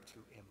 We are to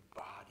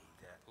embody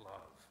that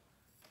love.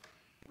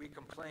 We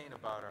complain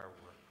about our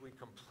work. We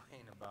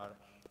complain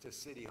to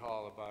City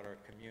Hall about our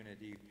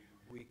community.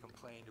 We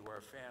complain to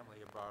our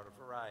family about a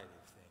variety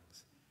of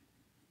things.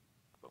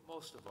 But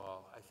most of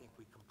all, I think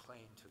we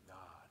complain to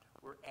God.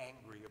 We're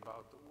angry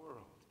about the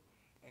world.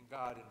 And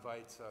God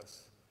invites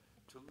us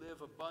to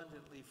live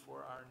abundantly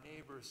for our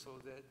neighbor so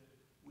that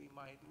we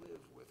might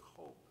live with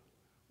hope.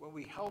 When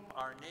we help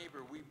our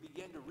neighbor, we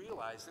begin to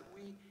realize that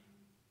we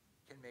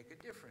can make a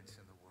difference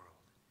in the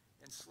world.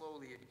 And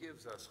slowly it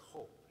gives us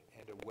hope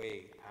and a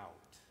way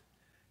out.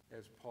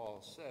 As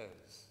Paul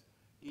says,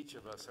 each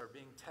of us are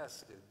being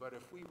tested, but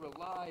if we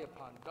rely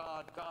upon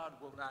God, God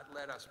will not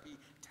let us be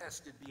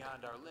tested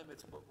beyond our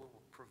limits, but will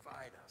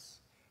provide us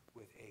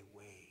with a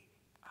way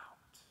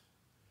out.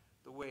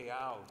 The way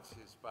out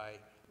is by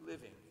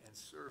living and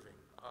serving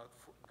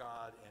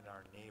God and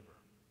our neighbor.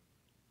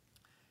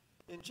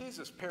 In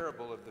Jesus'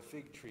 parable of the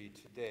fig tree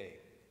today,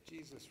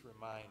 Jesus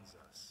reminds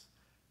us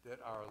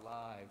that our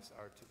lives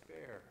are to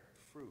bear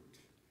fruit.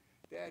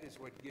 That is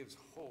what gives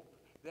hope.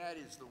 That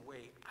is the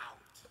way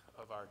out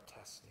of our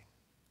testing.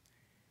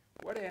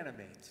 What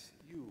animates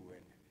you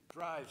and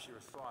drives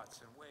your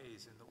thoughts and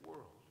ways in the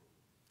world?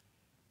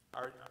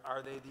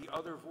 Are they the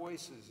other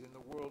voices in the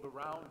world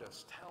around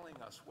us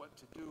telling us what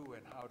to do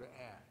and how to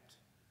act?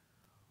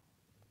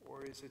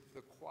 Or is it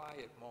the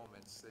quiet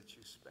moments that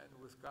you spend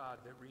with God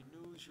that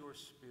renews your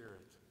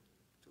spirit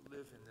to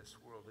live in this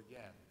world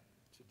again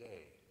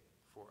today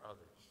for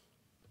others?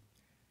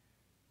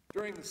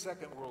 During the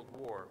Second World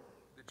War,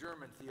 the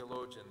German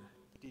theologian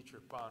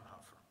Dietrich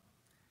Bonhoeffer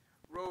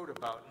wrote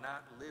about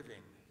not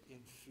living in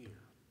fear,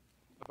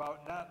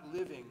 about not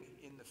living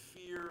in the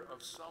fear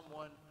of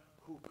someone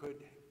who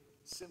could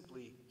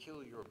simply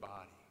kill your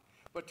body,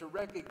 but to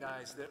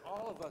recognize that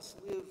all of us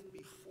live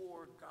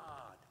before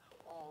God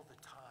all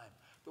the time,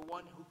 the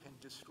one who can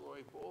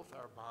destroy both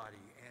our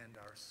body and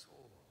our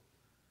soul.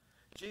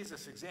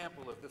 Jesus'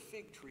 example of the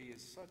fig tree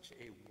is such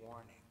a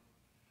warning.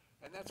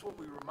 And that's what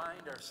we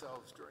remind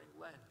ourselves during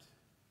Lent,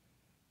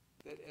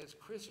 that as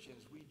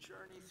Christians we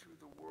journey through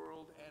the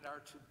world and are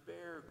to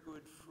bear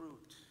good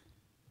fruit.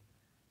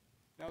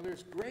 Now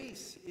there's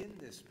grace in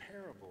this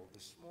parable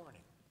this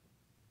morning.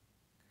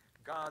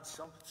 God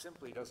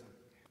simply doesn't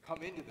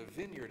come into the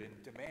vineyard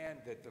and demand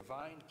that the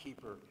vine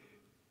keeper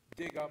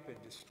dig up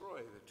and destroy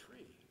the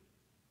tree.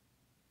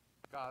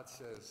 God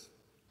says,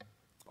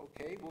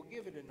 okay, we'll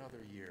give it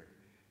another year.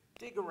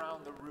 Dig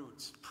around the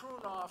roots,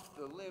 prune off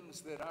the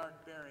limbs that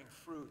aren't bearing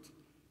fruit,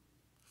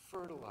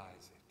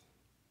 fertilize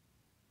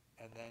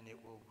it, and then it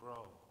will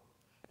grow.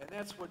 And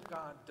that's what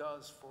God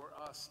does for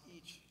us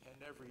each and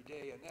every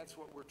day, and that's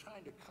what we're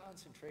trying to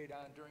concentrate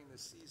on during the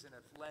season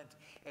of Lent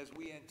as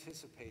we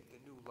anticipate the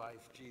new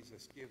life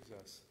Jesus gives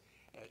us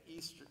at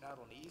Easter, not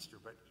only Easter,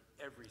 but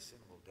every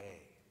single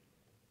day.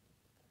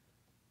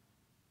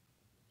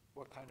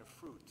 What kind of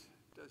fruit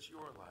does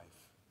your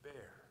life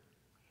bear?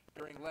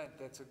 During Lent,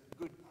 that's a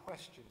good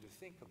question to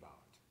think about.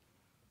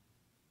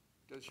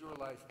 Does your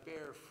life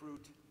bear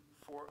fruit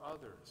for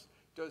others?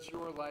 Does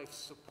your life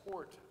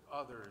support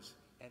others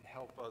and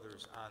help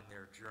others on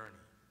their journey?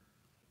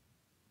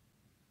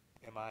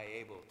 Am I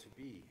able to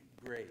be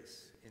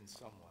grace in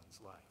someone's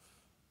life?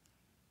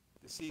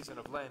 The season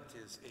of Lent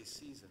is a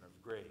season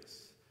of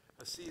grace,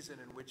 a season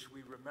in which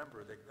we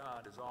remember that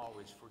God is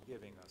always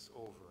forgiving us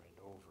over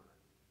and over.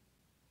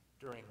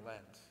 During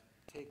Lent,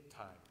 take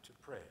time to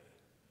pray.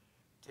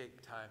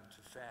 Take time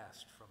to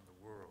fast from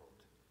the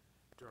world.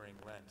 During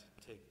Lent,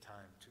 take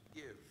time to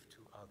give to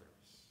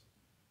others.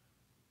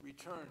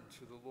 Return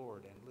to the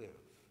Lord and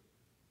live.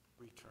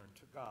 Return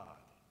to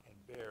God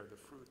and bear the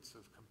fruits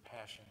of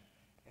compassion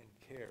and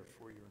care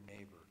for your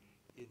neighbor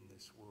in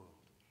this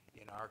world,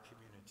 in our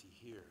community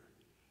here,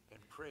 and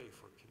pray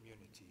for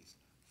communities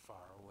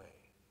far away.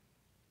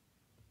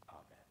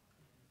 Amen.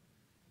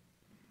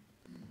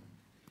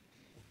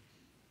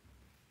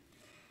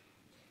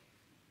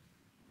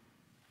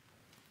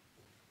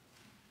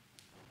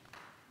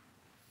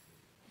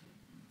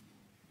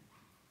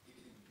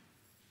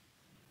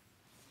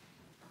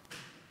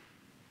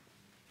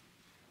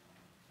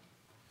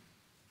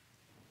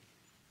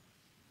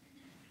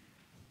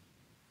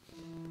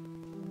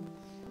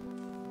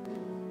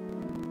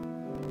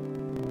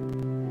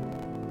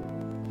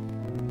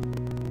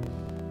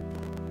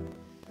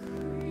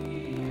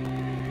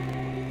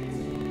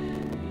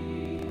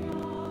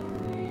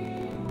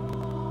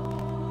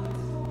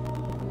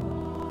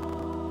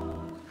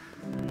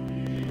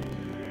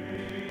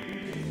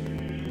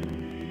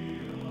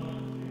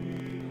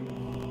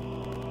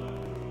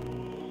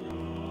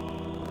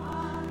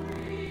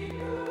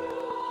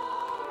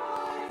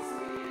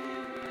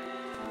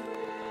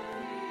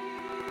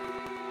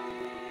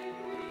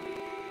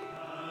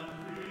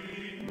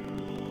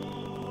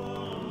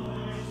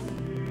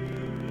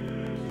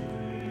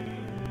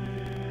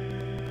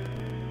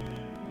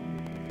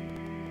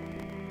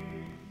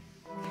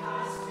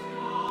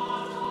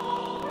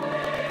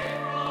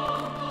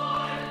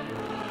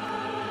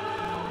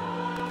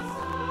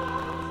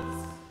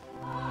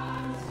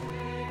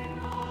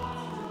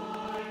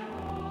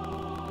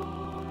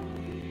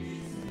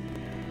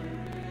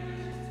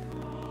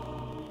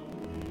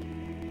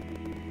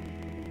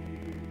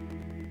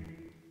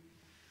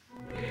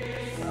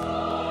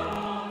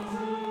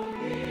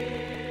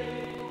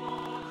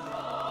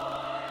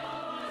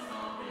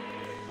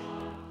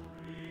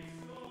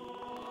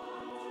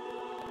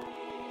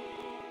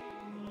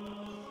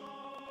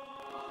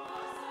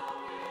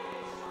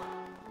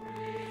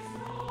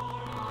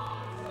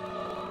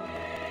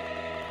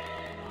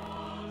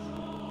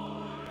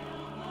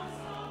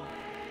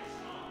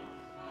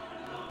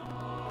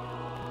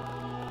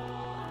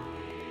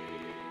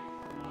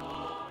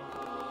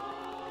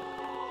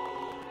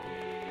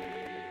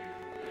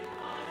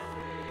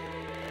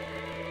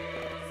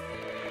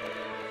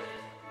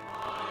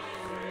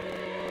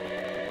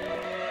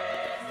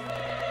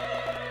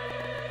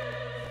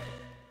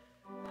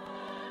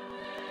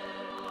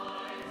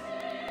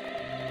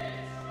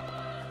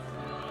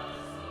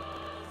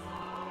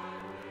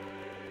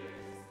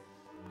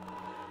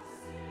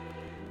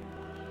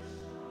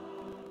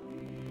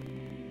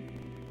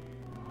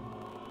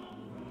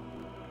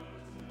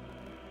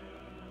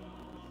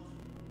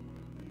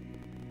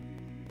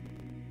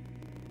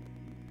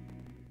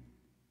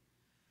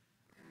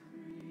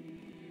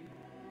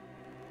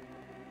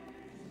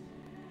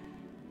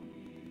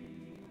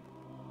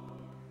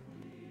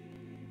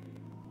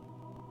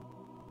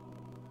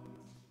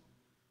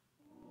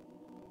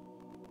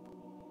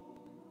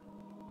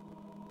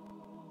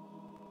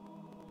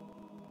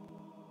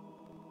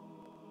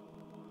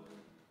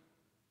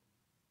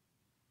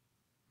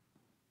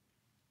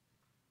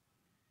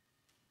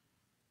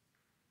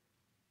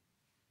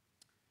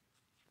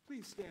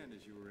 Please stand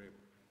as you are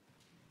able.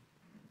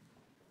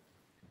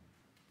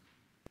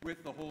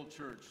 With the whole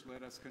church,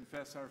 let us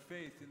confess our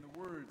faith in the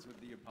words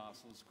of the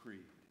Apostles'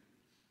 Creed.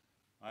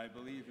 I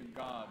believe in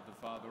God, the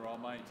Father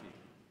Almighty,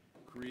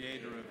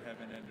 creator of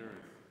heaven and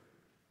earth.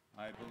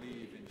 I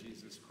believe in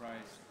Jesus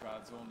Christ,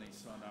 God's only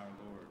Son, our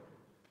Lord,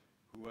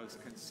 who was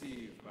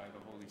conceived by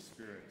the Holy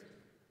Spirit,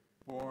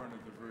 born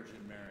of the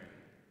Virgin Mary,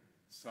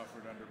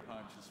 suffered under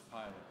Pontius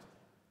Pilate,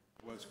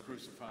 was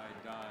crucified,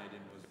 died,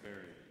 and was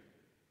buried.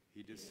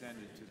 He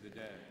descended to the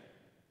dead.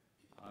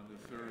 On the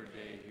third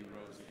day he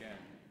rose again.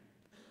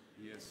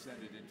 He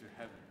ascended into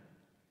heaven.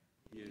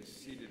 He is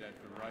seated at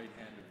the right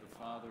hand of the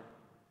Father,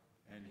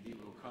 and he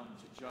will come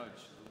to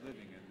judge the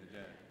living and the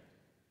dead.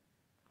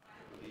 I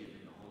believe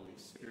in the Holy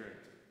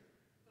Spirit,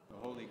 the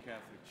Holy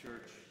Catholic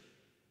Church,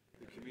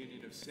 the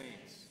communion of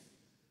saints,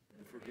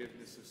 the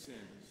forgiveness of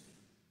sins,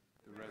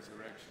 the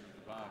resurrection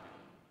of the body,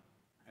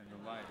 and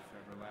the life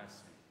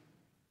everlasting.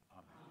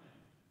 Amen.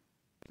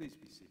 Please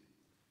be seated.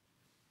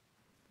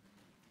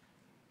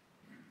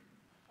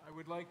 I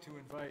would like to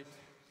invite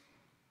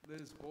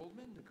Liz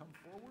Goldman to come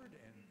forward,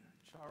 and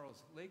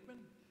Charles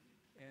Lakeman,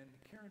 and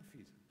Karen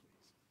Feason, please.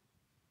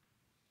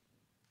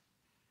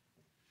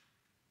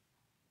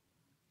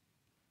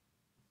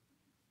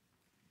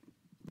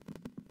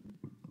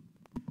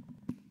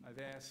 I've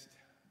asked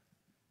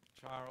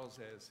Charles,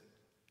 as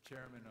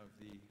chairman of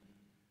the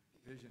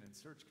Vision and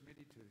Search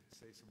Committee, to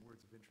say some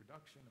words of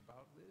introduction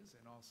about Liz,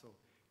 and also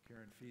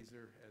Karen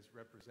Feaser, as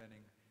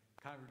representing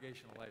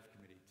Congregational Life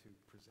Committee, to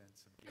present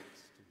some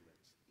gifts to Liz.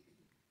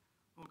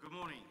 Well, good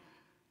morning.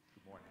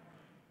 Good morning.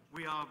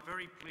 We are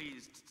very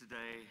pleased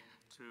today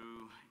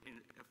to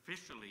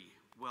officially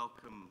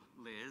welcome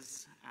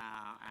Liz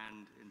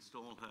and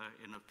install her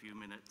in a few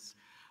minutes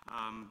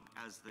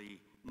as the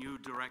new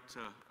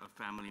Director of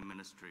Family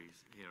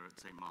Ministries here at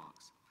St.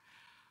 Mark's.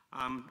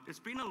 It's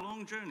been a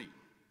long journey,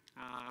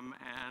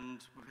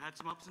 and we've had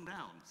some ups and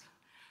downs,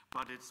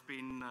 But it's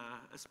been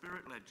a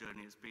spirit-led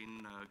journey. It's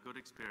been a good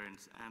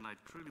experience, and I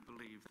truly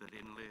believe that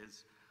in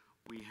Liz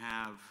we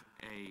have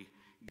a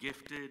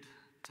gifted,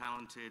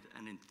 talented,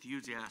 and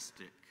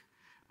enthusiastic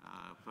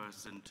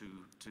person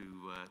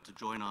to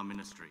join our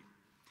ministry.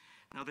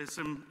 Now, there's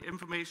some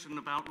information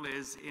about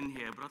Liz in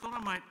here, but I thought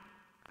I might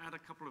add a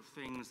couple of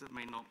things that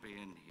may not be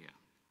in here.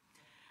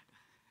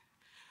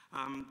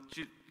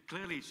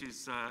 Clearly,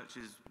 she's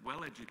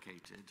well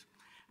educated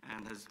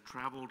and has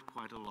traveled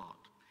quite a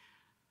lot.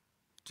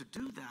 To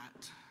do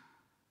that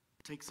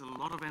takes a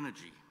lot of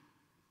energy.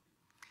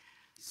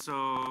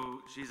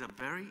 So she's a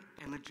very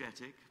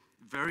energetic,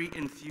 very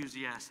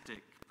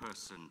enthusiastic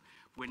person.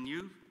 When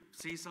you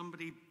see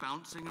somebody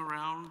bouncing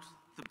around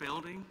the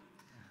building,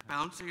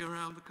 bouncing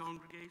around the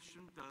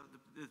congregation,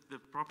 the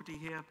property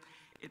here,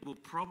 it will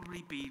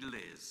probably be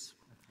Liz.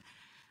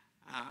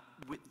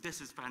 This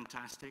is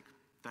fantastic.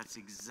 That's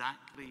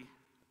exactly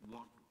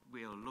what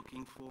we are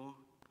looking for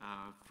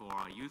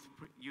our youth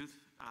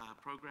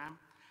program.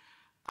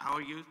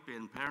 Our youth,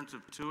 being parents of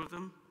 2 of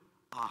them,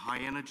 are high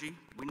energy.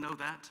 We know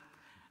that.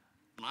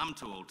 And I'm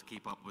too old to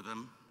keep up with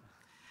them.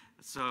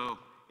 So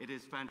it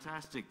is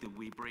fantastic that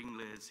we bring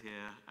Liz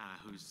here,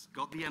 who's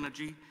got the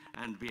energy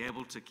and be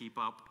able to keep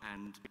up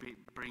and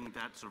bring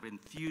that sort of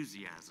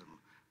enthusiasm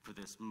for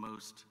this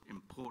most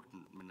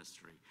important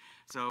ministry.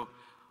 So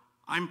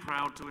I'm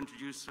proud to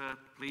introduce her,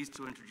 pleased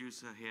to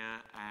introduce her here,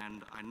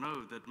 and I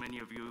know that many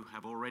of you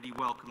have already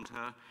welcomed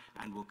her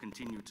and will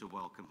continue to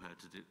welcome her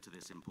to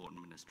this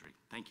important ministry.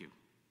 Thank you.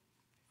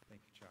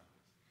 Thank you, Charles.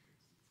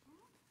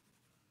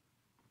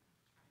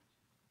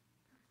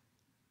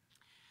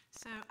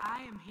 So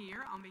I am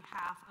here on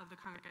behalf of the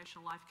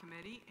Congregational Life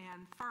Committee,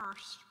 and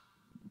first,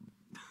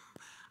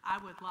 I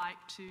would like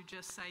to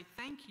just say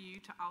thank you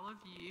to all of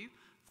you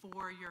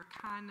for your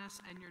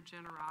kindness and your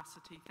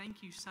generosity.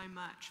 Thank you so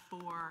much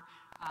for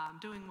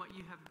doing what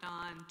you have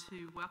done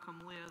to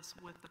welcome Liz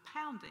with the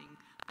pounding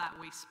that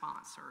we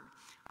sponsored.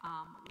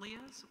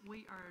 Liz,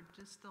 we are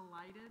just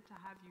delighted to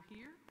have you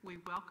here. We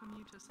welcome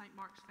you to St.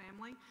 Mark's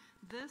family.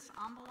 This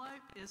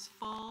envelope is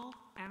full,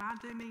 and I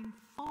do mean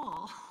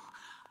full,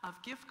 of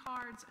gift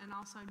cards and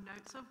also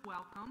notes of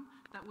welcome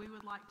that we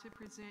would like to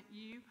present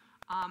you.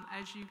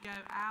 As you go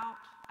out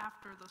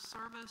after the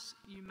service,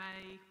 you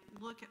may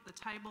look at the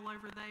table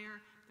over there.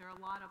 There are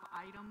a lot of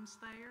items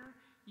there.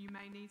 You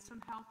may need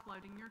some help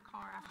loading your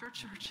car after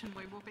church, and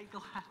we will be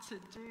glad to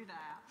do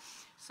that.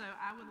 So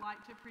I would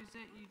like to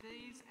present you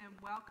these and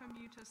welcome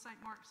you to St.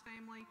 Mark's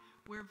family.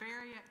 We're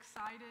very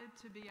excited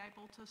to be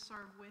able to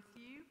serve with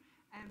you,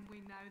 and we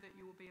know that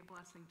you will be a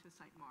blessing to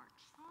St.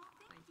 Mark's. Oh,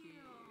 thank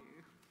you.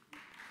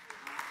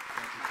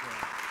 Thank you,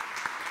 Charles.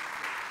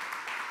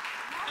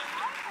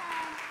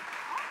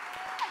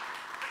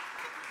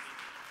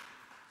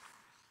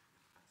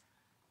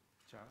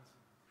 Charles?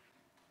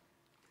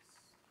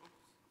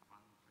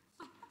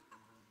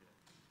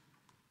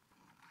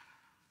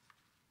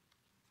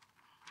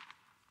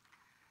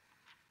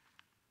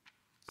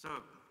 So,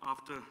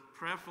 after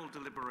prayerful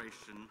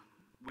deliberation,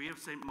 we of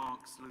St.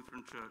 Mark's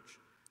Lutheran Church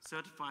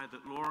certify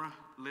that Laura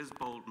Liz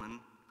Boldman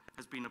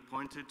has been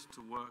appointed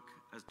to work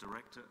as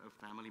Director of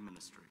Family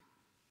Ministry.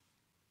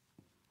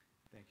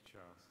 Thank you,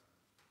 Charles.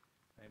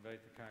 I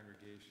invite the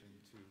congregation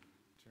to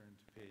turn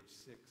to page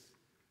 6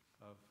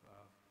 of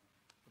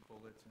the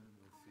bulletin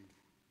with the...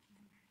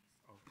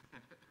 Oh.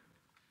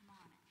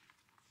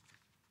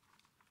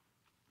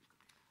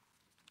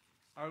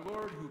 Our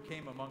Lord, who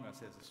came among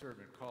us as a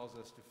servant, calls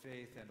us to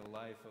faith and a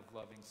life of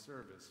loving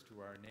service to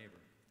our neighbor.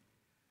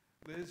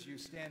 Liz, you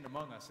stand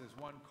among us as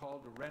one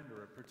called to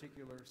render a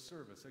particular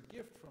service, a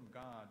gift from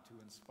God to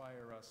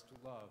inspire us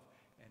to love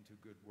and to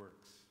good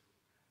works.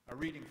 A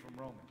reading from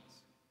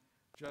Romans.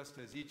 Just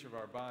as each of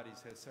our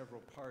bodies has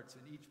several parts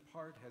and each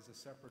part has a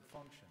separate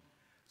function,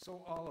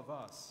 so all of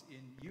us,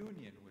 in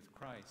union with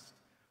Christ,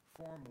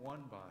 form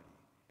one body,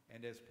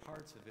 and as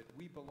parts of it,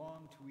 we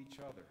belong to each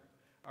other.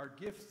 Our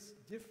gifts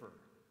differ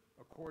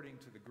according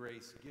to the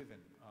grace given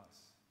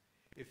us.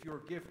 If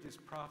your gift is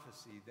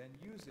prophecy, then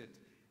use it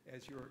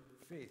as your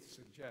faith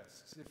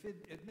suggests. If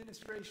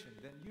administration,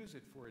 then use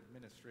it for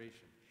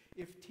administration.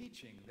 If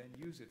teaching, then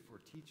use it for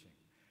teaching.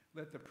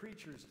 Let the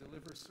preachers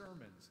deliver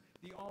sermons,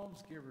 the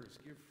almsgivers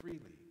give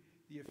freely,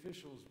 the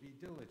officials be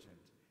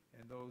diligent,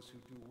 and those who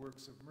do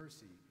works of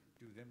mercy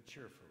do them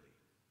cheerfully.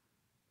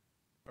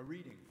 A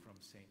reading from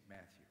St.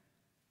 Matthew.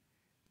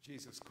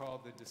 Jesus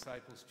called the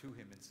disciples to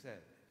him and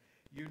said,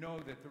 "You know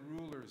that the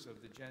rulers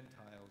of the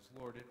Gentiles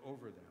lord it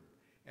over them,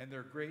 and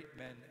their great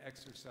men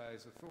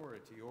exercise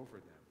authority over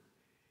them.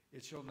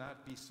 It shall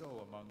not be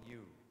so among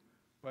you,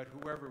 but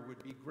whoever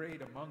would be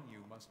great among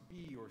you must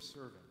be your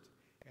servant,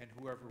 and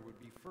whoever would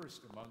be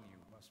first among you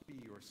must be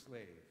your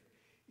slave,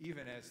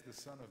 even as the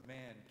Son of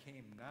Man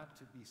came not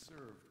to be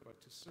served,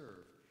 but to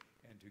serve,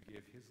 and to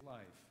give his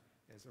life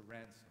as a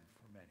ransom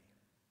for many."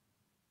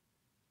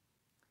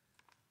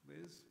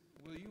 Liz,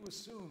 will you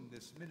assume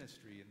this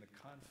ministry in the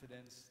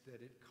confidence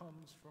that it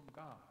comes from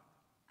God?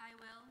 I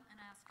will, and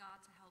ask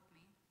God to help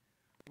me.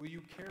 Will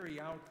you carry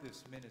out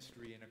this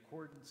ministry in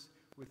accordance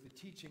with the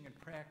teaching and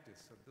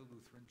practice of the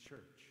Lutheran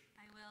Church.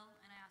 I will,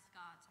 and I ask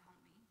God to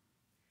help me.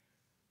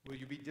 Will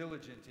you be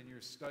diligent in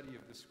your study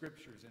of the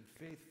Scriptures and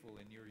faithful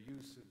in your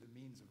use of the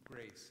means of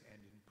grace and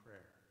in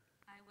prayer?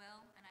 I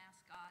will, and I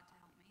ask God to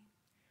help me.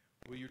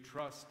 Will you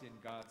trust in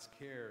God's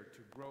care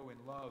to grow in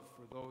love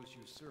for those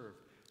you serve,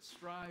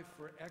 strive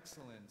for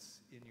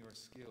excellence in your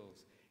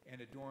skills,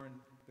 and adorn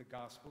the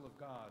gospel of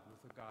God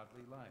with a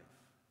godly life?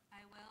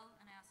 I will,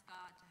 and ask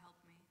God to help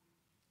me.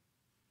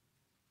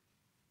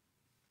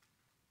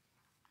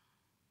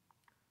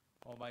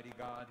 Almighty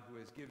God, who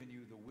has given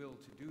you the will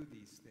to do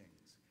these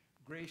things,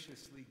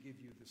 graciously give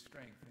you the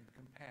strength and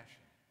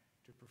compassion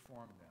to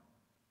perform them.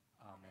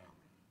 Amen.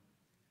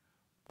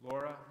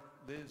 Laura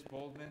Liz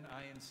Boldman,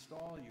 I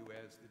install you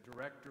as the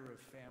Director of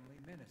Family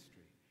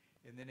Ministry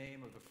in the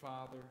name of the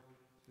Father,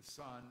 the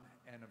Son,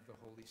 and of the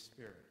Holy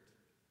Spirit.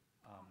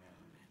 Amen.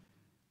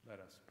 Let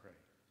us pray.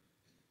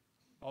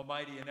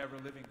 Almighty and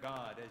ever-living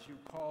God, as you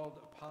called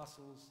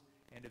apostles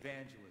and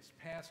evangelists,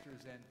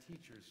 pastors and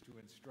teachers to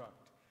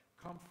instruct,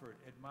 comfort,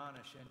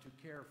 admonish, and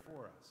to care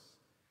for us,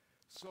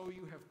 so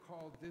you have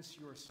called this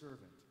your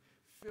servant.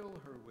 Fill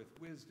her with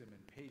wisdom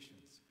and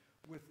patience,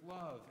 with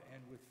love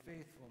and with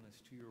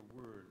faithfulness to your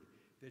word,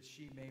 that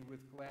she may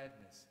with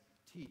gladness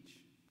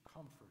teach,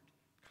 comfort,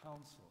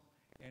 counsel,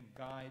 and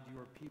guide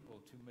your people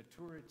to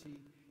maturity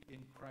in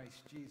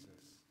Christ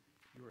Jesus,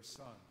 your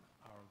Son,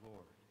 our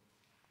Lord.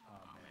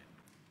 Amen.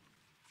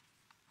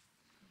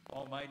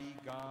 Almighty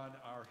God,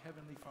 our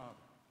Heavenly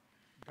Father,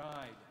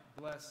 guide,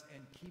 bless,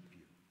 and keep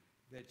you,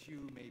 that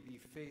you may be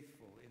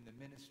faithful in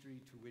the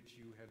ministry to which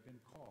you have been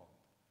called.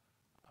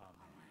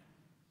 Amen.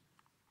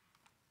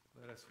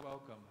 Let us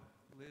welcome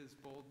Liz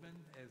Boldman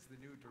as the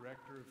new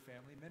Director of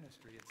Family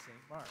Ministry at St.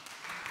 Mark's.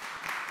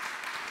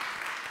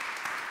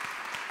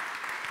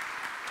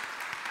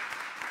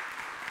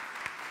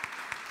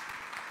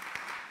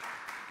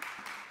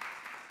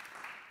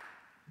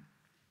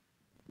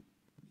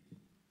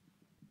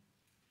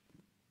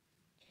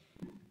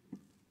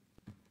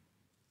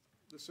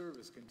 The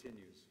service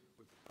continues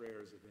with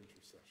prayers of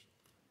intercession.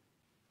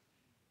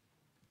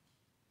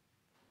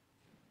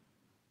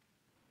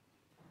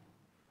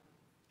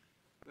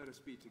 Let us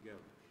be together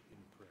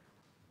in prayer.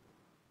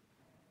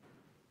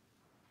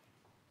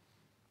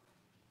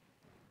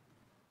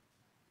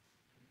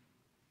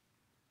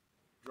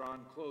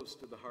 Drawn close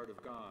to the heart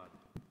of God,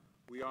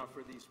 we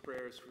offer these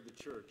prayers for the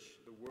Church,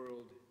 the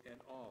world, and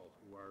all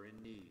who are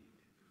in need.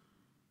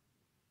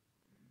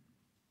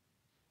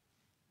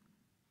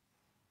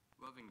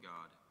 Loving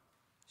God,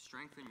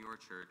 strengthen your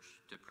church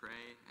to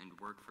pray and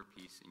work for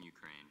peace in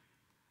Ukraine.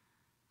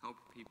 Help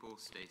people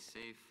stay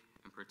safe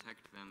and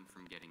protect them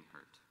from getting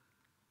hurt.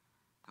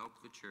 Help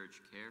the church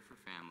care for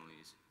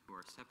families who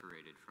are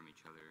separated from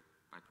each other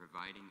by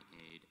providing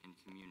aid and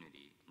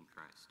community in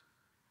Christ.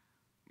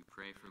 We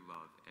pray for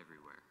love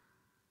everywhere.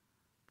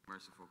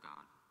 Merciful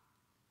God,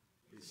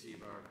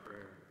 receive our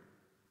prayer.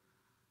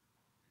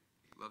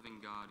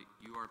 Loving God,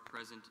 you are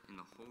present in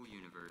the whole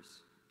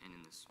universe and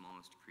in the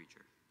smallest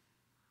creature.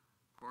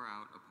 Pour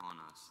out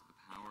upon us the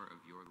power of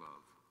your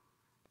love,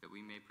 that we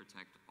may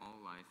protect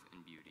all life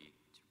and beauty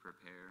to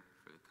prepare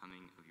for the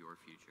coming of your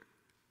future,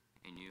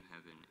 a new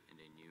heaven and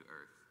a new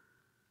earth.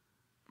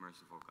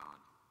 Merciful God,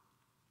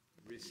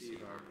 receive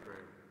our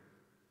prayer.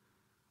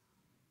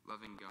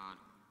 Loving God,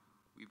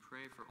 we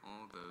pray for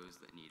all those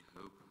that need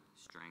hope,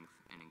 strength,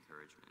 and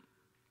encouragement.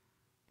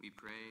 We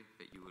pray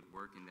that you would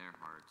work in their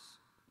hearts,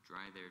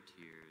 dry their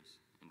tears,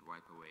 and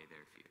wipe away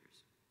their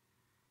fears.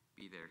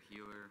 Be their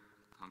healer,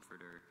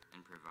 comforter,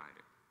 and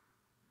provider.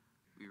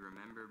 We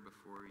remember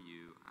before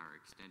you our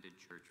extended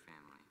church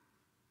family,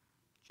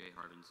 Jay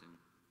Harbinson,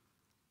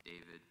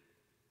 David,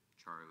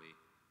 Charlie,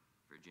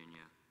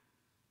 Virginia,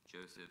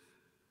 Joseph,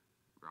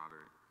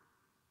 Robert,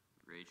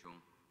 Rachel,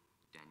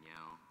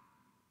 Danielle,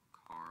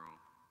 Carl,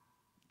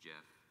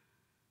 Jeff,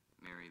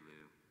 Mary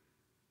Lou,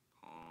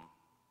 Paul,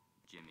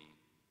 Jimmy,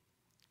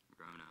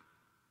 Rona,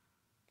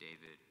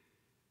 David,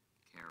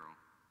 Carol,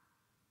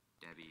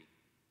 Debbie,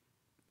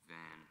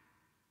 Van,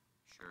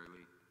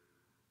 Shirley,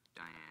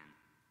 Diane,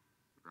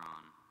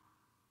 Ron,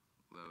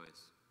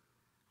 Lois,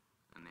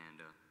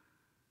 Amanda,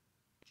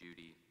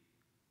 Judy,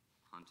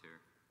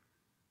 Hunter,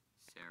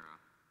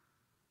 Sarah,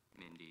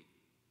 Mindy,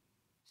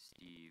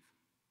 Steve,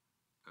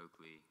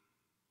 Oakley,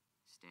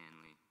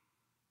 Stanley,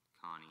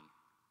 Connie,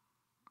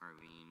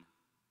 Arlene,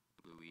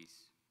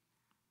 Luis,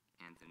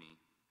 Anthony,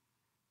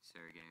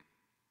 Sergey,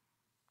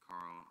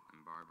 Carl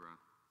and Barbara,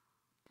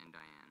 and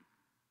Diane.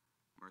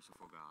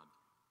 Merciful God,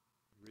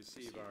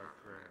 receive our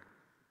prayer.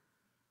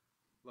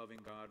 Loving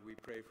God, we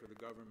pray for the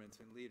governments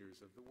and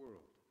leaders of the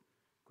world.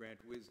 Grant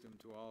wisdom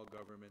to all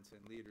governments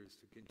and leaders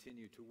to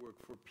continue to work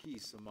for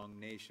peace among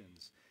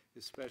nations,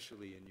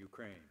 especially in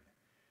Ukraine.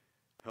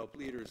 Help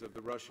leaders of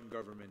the Russian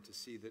government to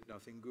see that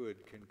nothing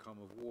good can come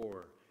of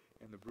war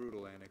and the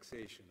brutal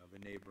annexation of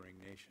a neighboring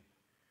nation.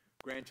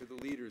 Grant to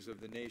the leaders of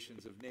the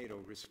nations of NATO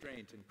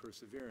restraint and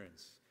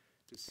perseverance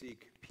to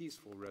seek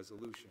peaceful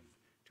resolution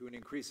to an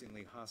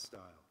increasingly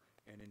hostile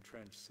and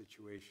entrenched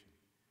situation.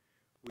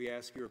 We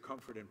ask your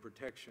comfort and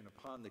protection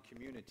upon the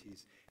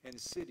communities and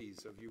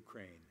cities of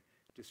Ukraine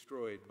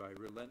destroyed by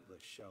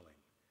relentless shelling.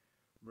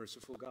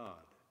 Merciful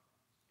God,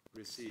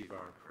 receive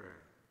our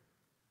prayer.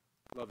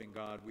 Loving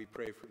God, we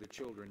pray for the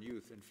children,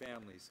 youth, and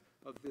families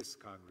of this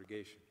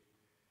congregation.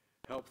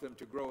 Help them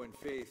to grow in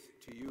faith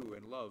to you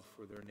and love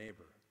for their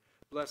neighbor.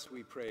 Bless,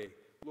 we pray,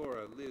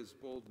 Laura Liz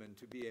Boldman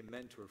to be a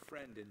mentor,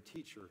 friend, and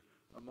teacher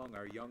among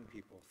our young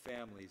people,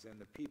 families, and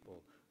the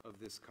people of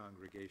this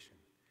congregation.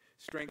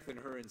 Strengthen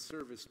her in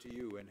service to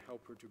you and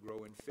help her to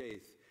grow in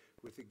faith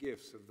with the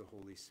gifts of the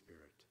Holy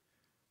Spirit.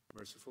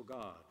 Merciful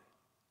God,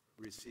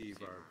 receive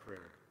our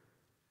prayer.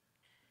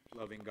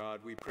 Loving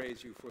God, we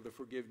praise you for the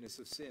forgiveness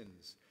of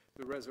sins,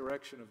 the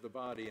resurrection of the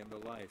body, and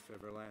the life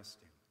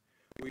everlasting.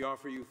 We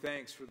offer you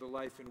thanks for the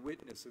life and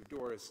witness of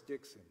Doris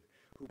Dixon,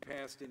 who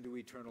passed into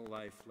eternal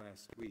life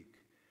last week.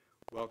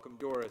 Welcome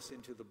Doris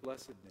into the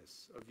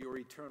blessedness of your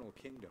eternal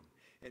kingdom,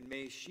 and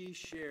may she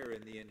share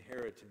in the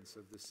inheritance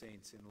of the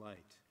saints in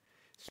light.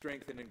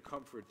 Strengthen and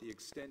comfort the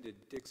extended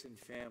Dixon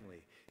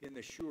family in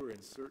the sure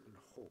and certain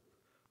hope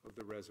of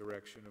the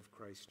resurrection of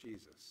Christ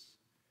Jesus.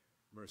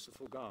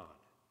 Merciful God,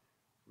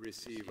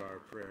 receive our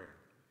prayer.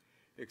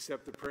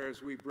 Accept the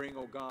prayers we bring,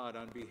 O God,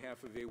 on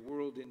behalf of a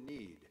world in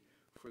need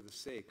for the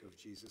sake of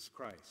Jesus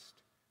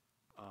Christ.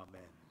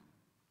 Amen.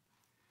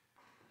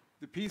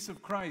 The peace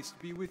of Christ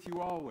be with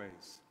you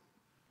always.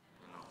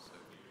 And also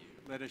with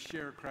you. Let us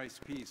share Christ's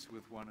peace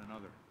with one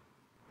another.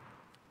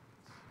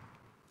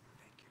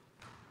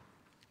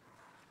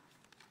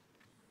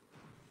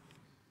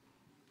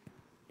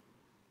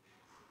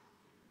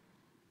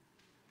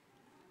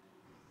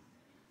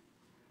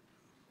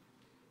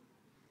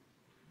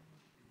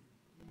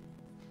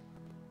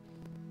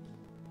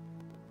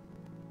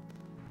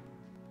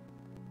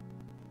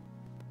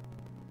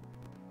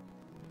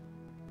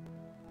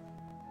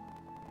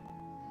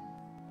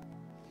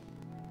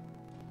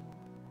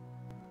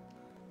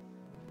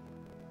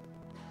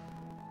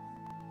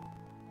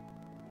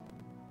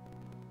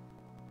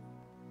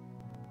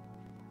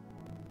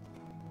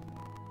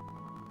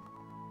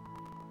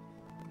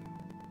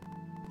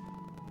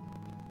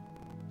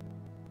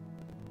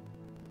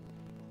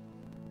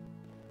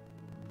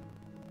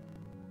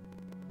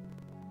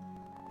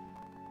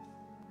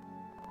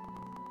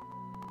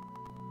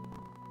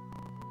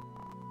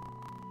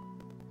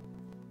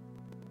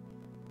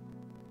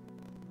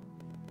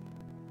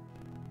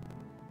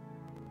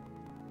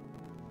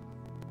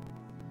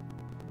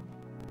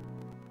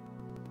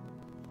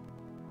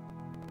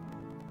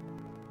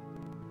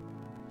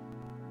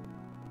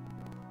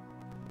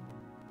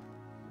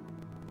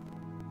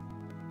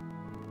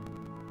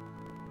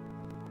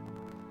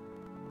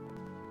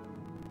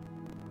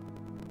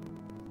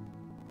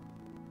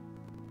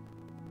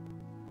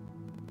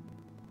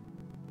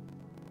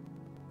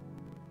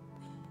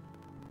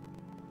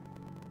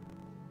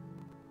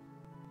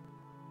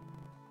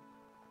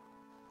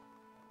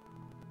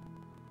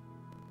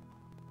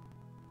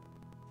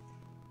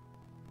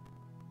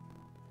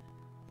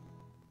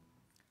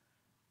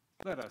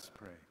 Let us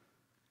pray.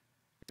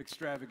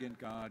 Extravagant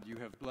God, you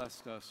have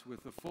blessed us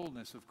with the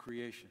fullness of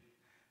creation.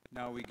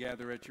 Now we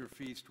gather at your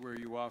feast where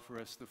you offer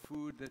us the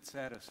food that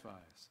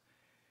satisfies.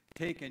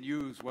 Take and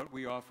use what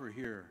we offer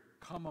here.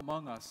 Come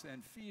among us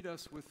and feed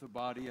us with the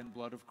body and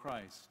blood of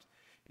Christ,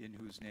 in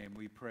whose name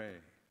we pray.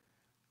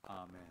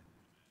 Amen.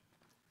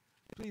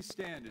 Please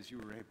stand as you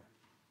are able.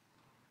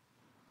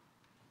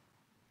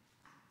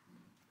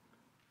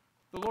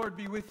 The Lord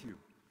be with you.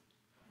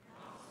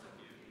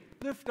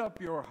 Lift up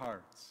your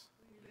hearts.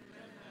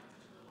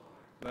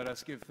 Let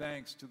us give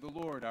thanks to the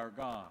Lord our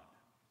God.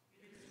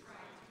 It is right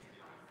to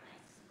give our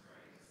thanks and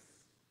praise.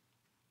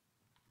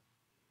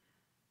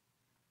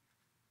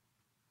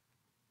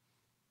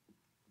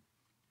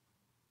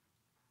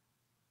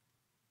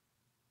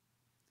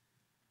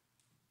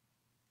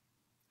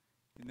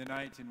 In the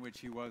night in which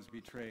he was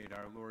betrayed,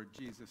 our Lord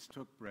Jesus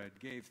took bread,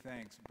 gave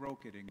thanks,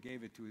 broke it, and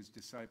gave it to his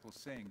disciples,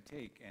 saying,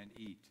 "Take and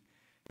eat.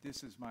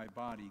 This is my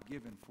body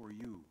given for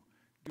you.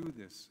 Do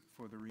this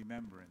for the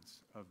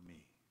remembrance of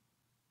me."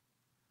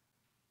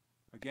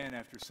 Again,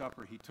 after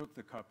supper, he took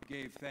the cup,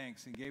 gave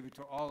thanks, and gave it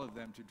to all of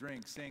them to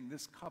drink, saying,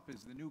 "This cup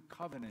is the new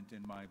covenant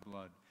in my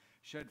blood,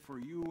 shed for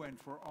you and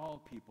for all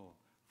people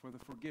for the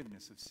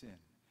forgiveness of sin.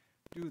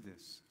 Do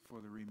this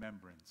for the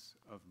remembrance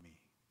of me."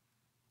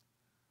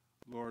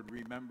 Lord,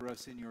 remember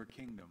us in your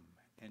kingdom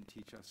and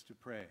teach us to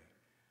pray.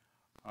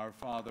 Our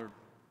Father,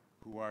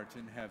 who art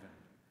in heaven,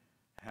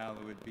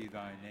 hallowed be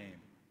thy name.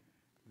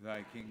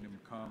 Thy kingdom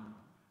come,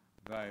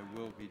 thy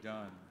will be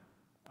done,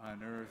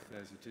 on earth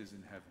as it is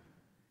in heaven.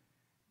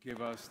 Give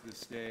us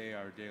this day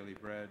our daily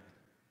bread,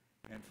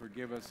 and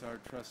forgive us our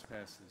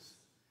trespasses,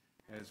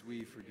 as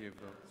we forgive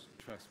those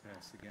who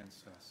trespass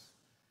against us.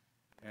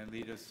 And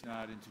lead us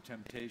not into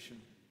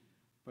temptation,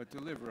 but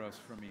deliver us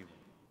from evil.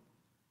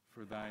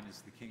 For thine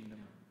is the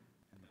kingdom,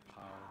 and the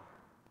power,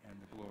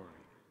 and the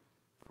glory,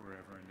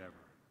 forever and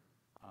ever.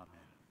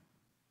 Amen.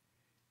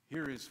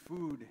 Here is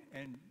food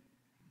and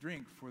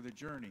drink for the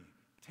journey.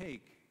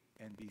 Take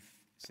and be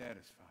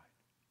satisfied.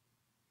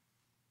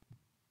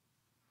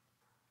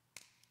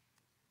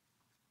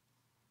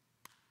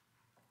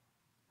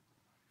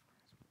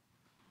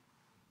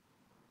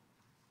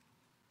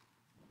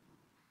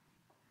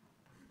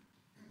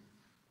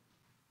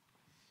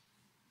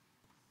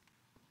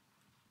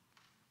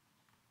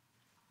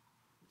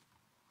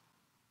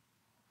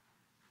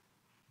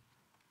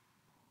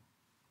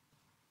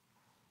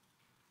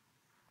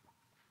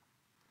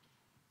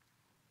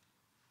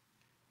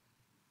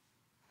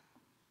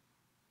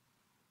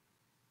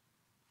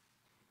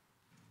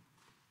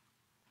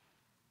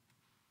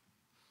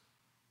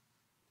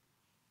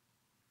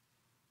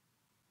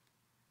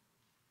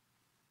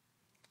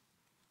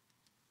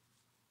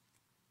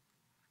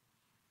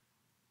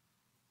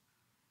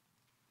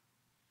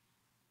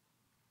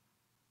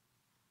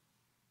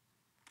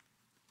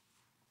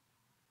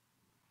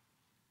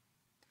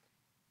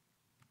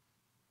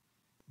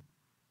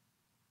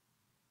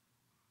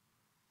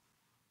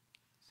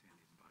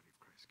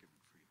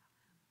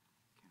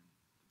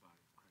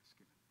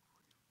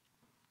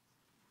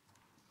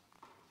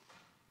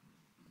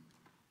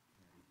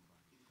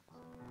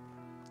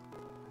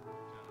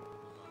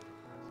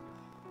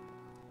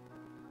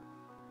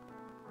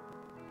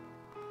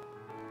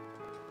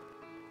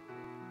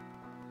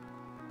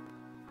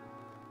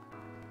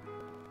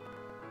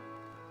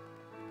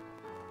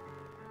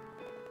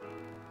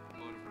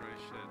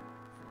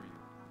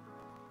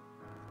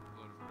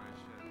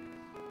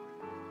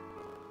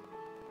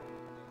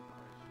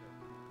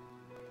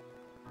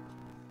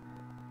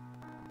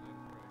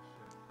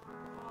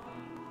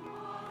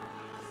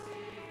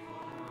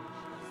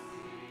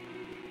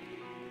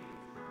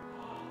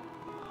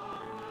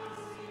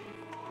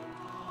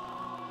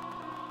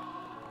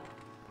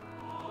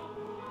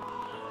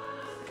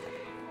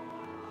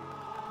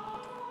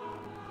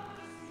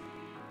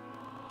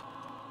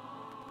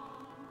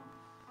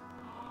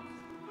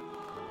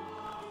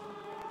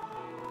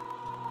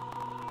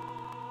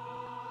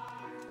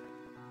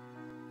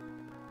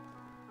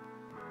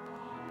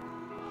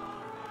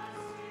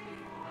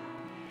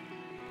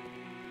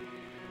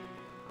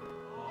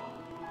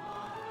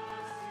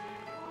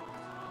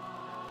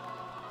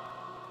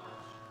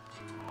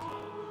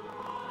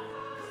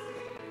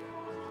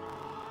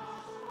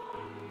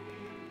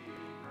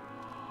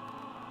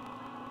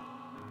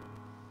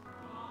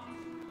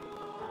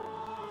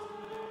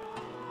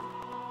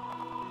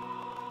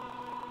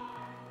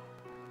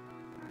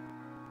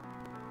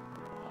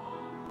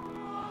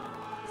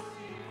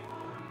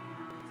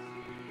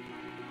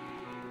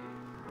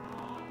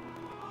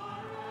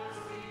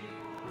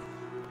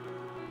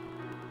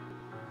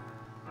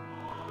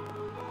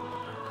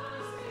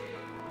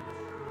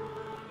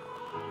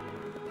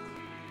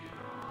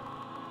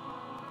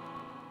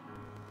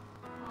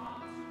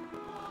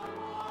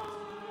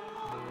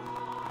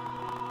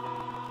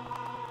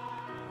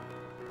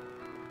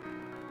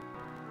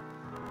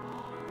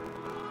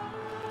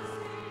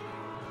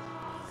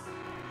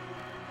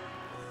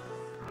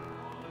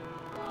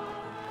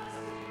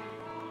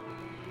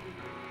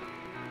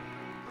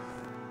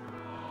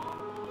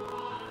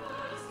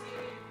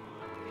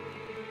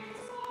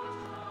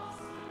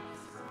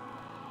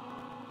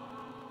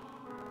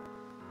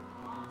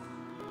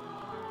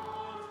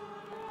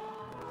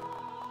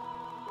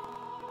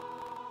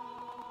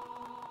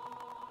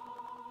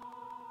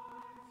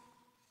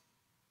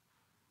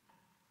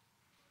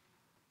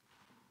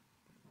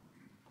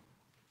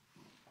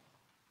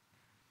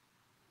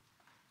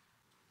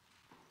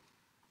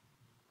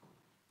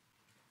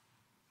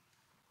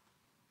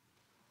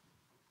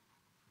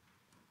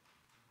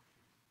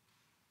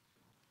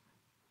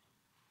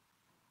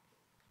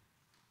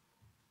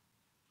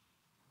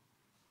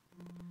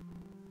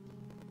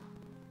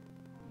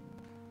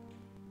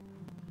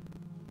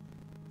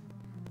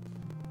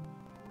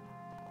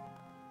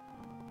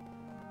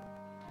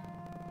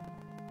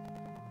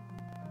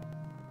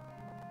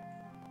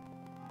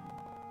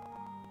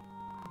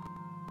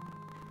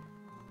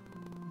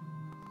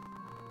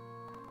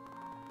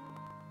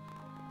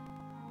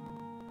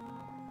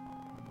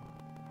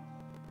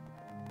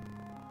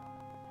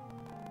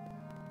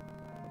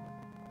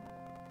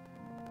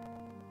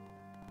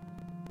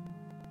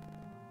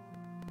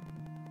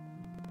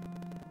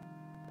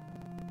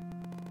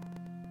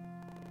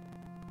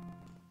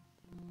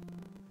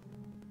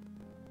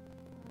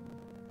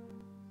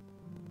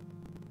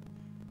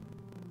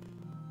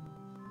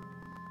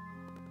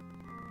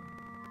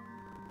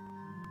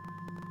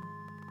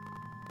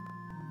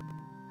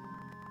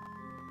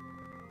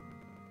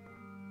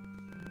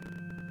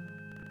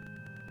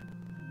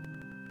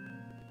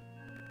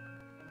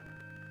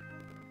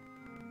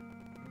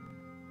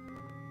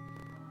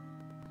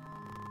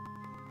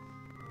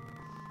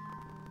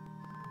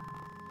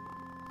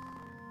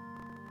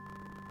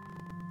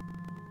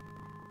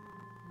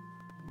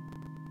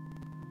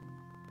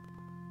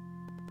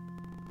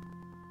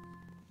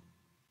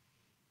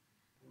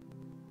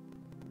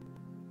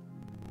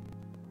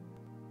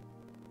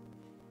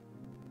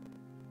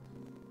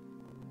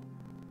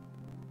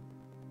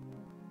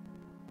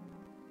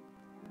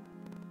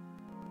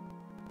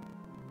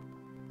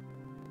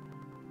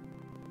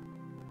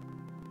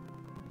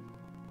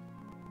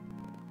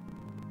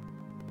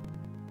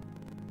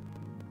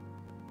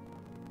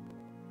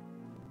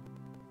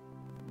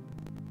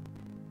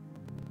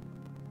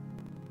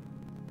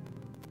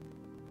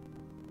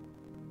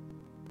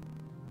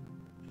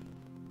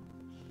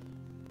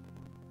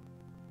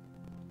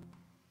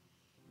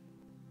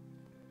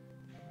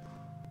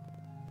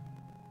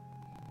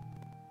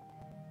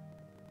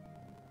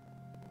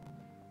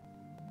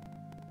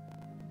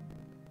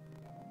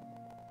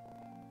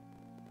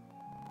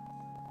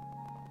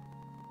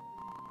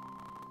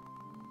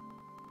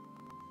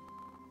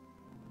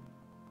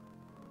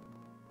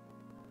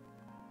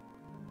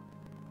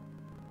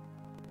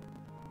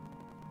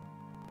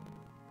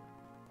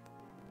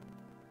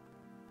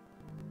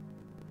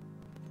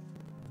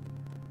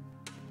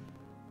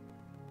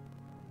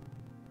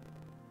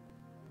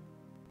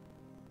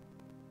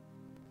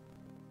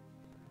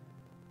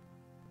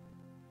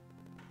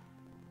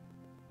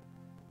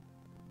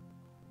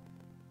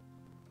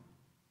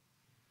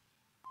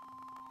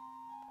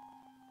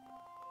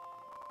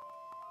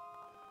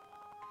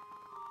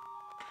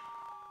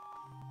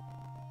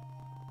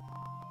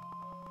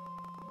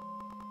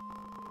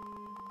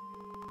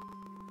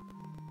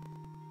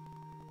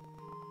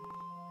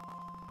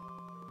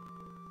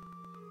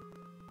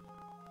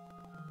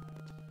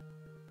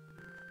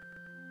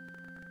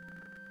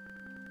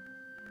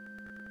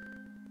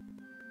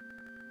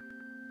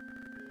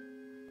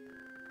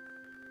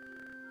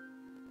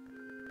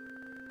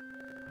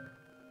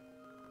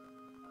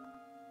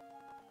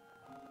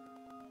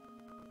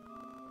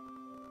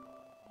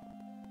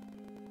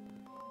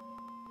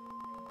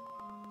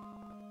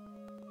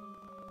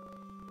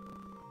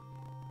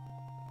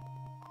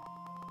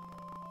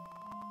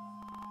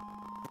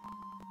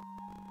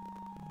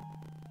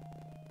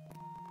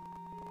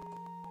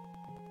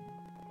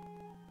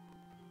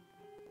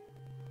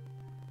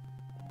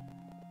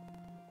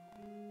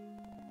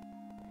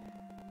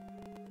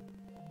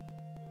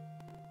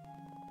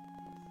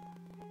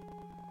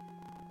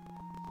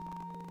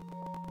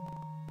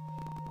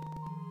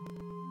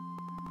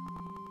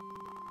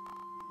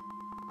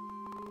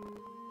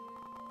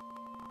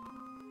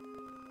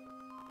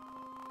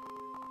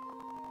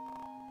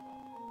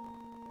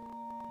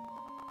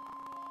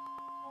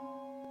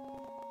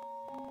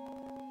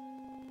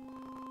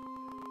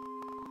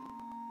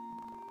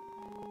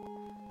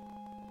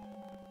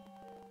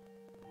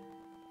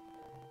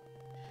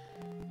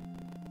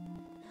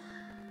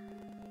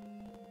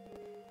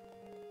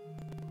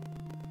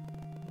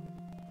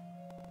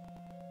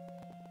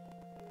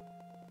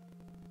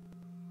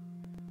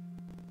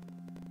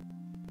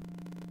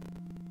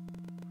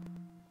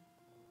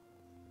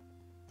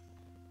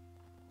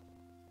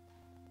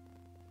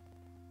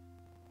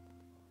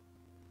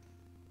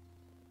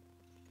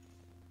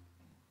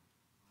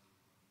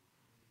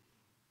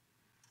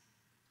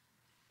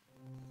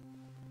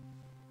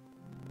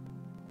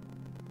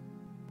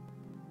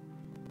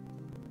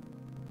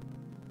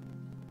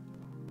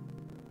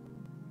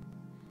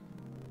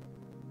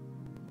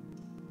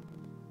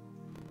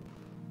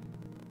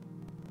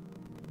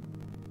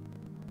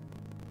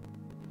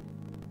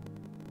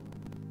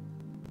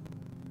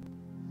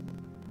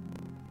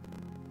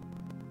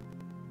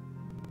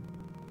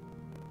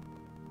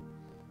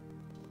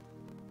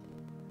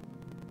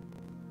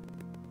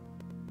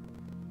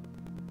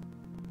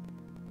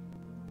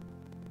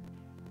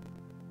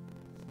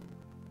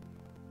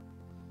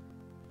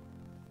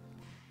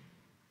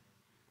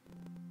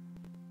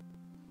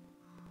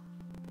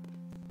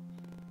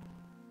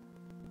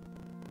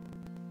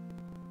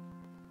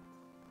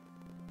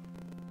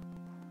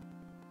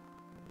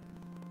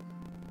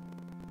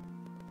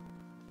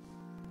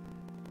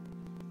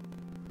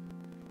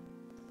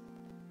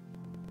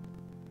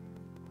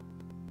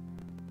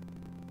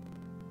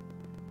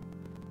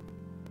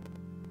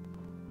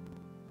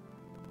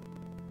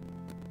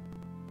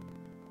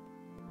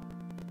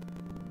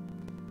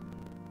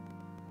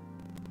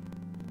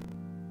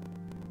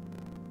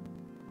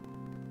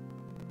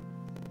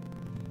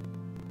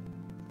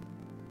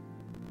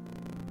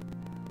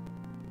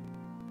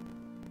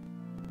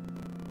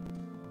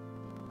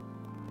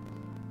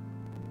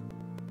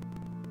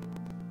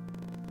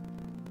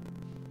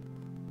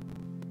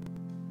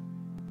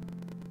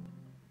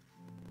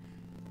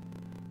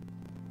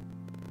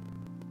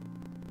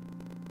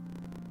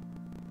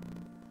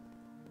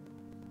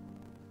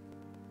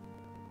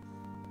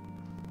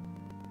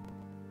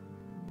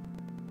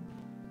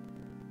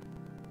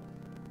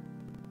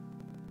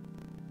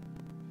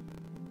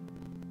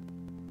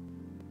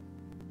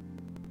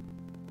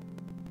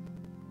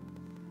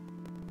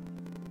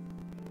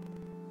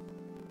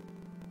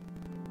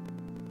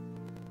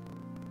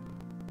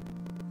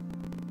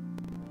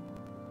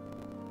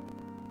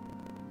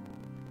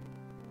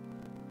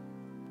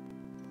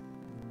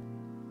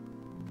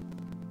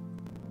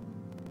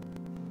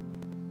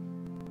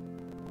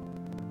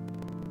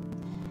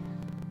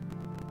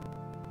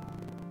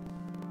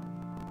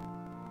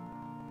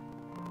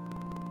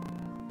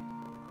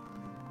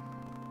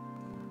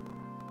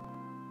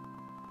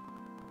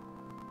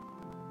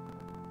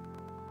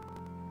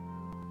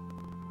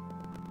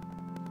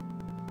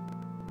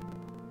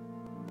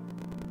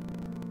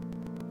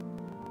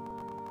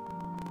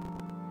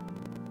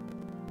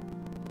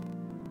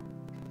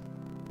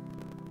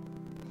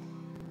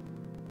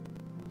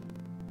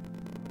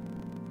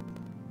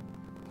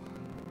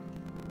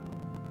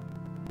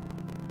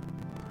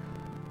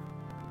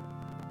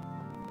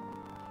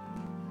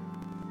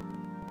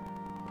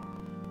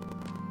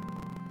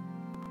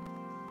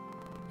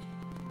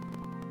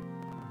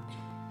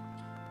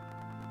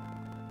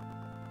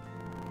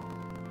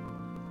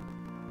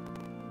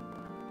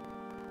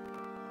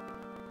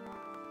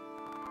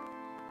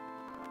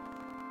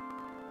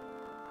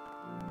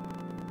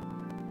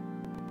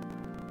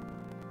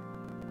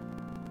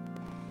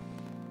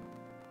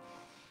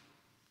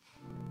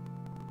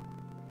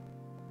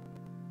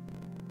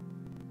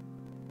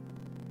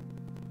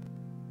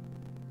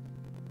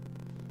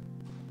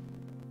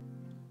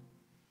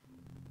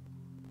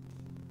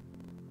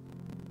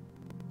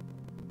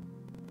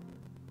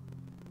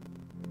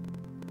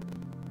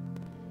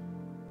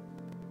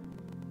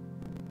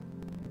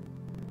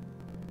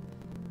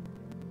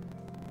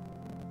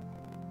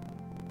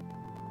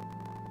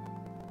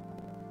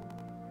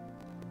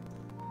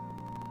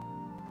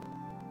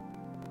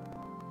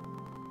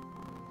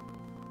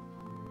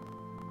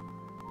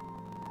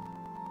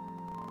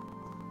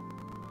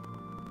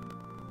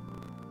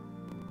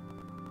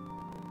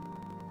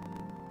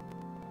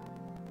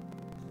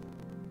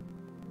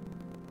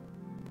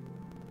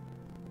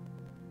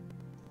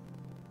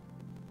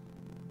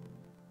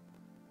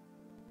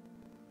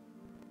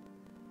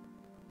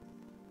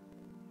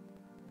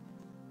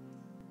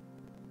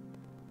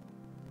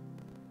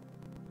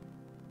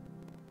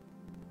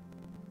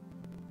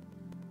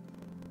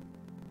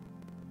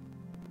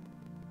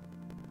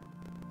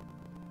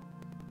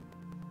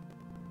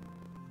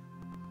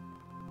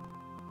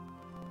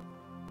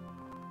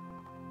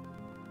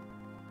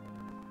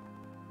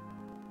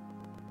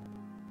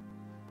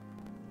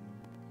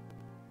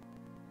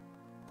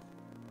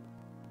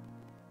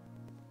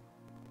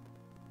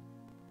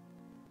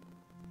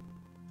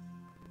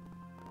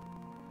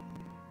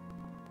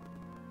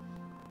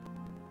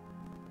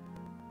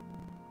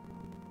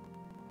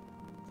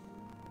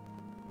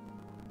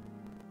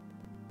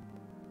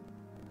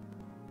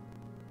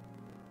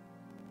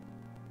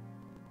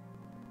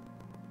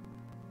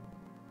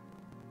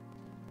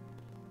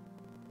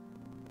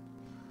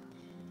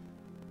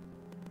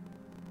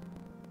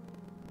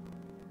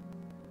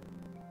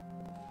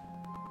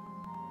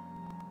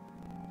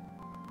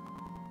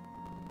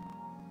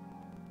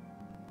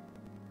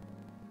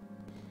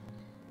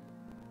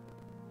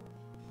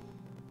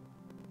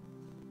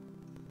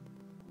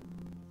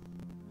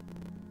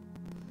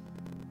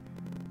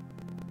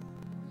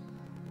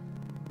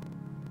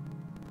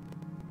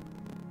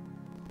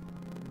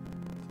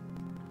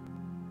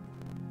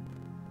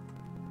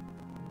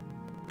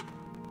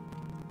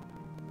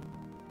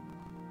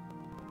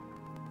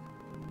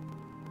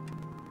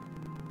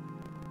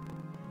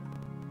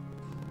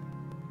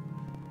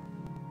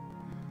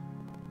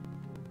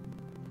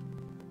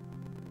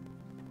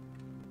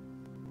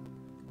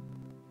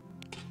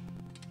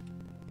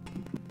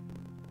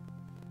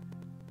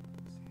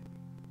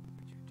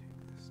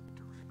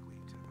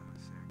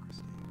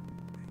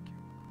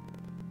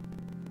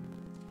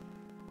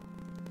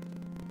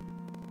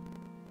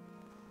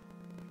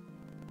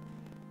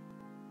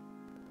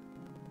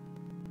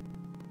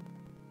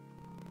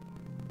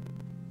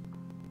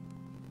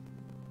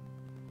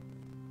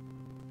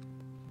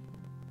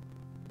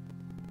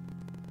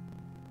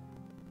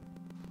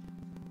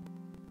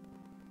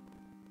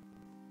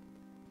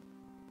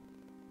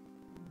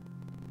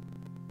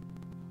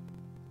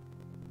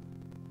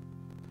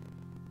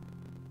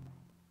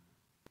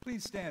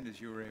 Please stand as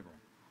you are able.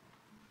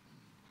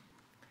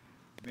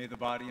 May the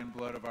body and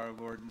blood of our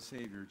Lord and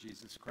Savior,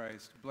 Jesus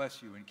Christ,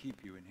 bless you and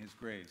keep you in his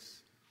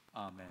grace.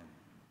 Amen.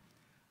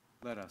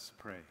 Let us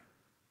pray.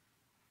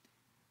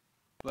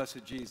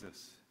 Blessed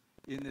Jesus,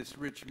 in this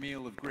rich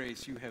meal of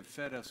grace you have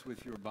fed us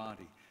with your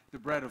body, the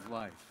bread of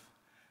life.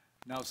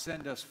 Now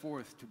send us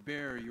forth to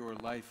bear your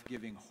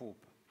life-giving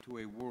hope to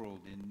a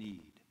world in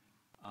need.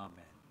 Amen.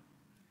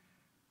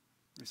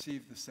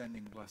 Receive the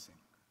sending blessing.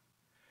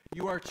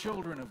 You are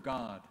children of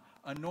God,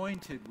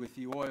 anointed with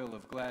the oil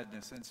of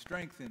gladness and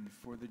strengthened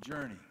for the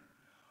journey.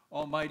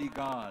 Almighty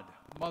God,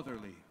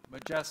 motherly,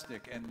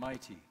 majestic, and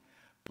mighty,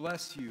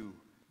 bless you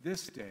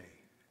this day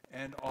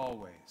and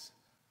always.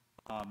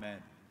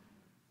 Amen.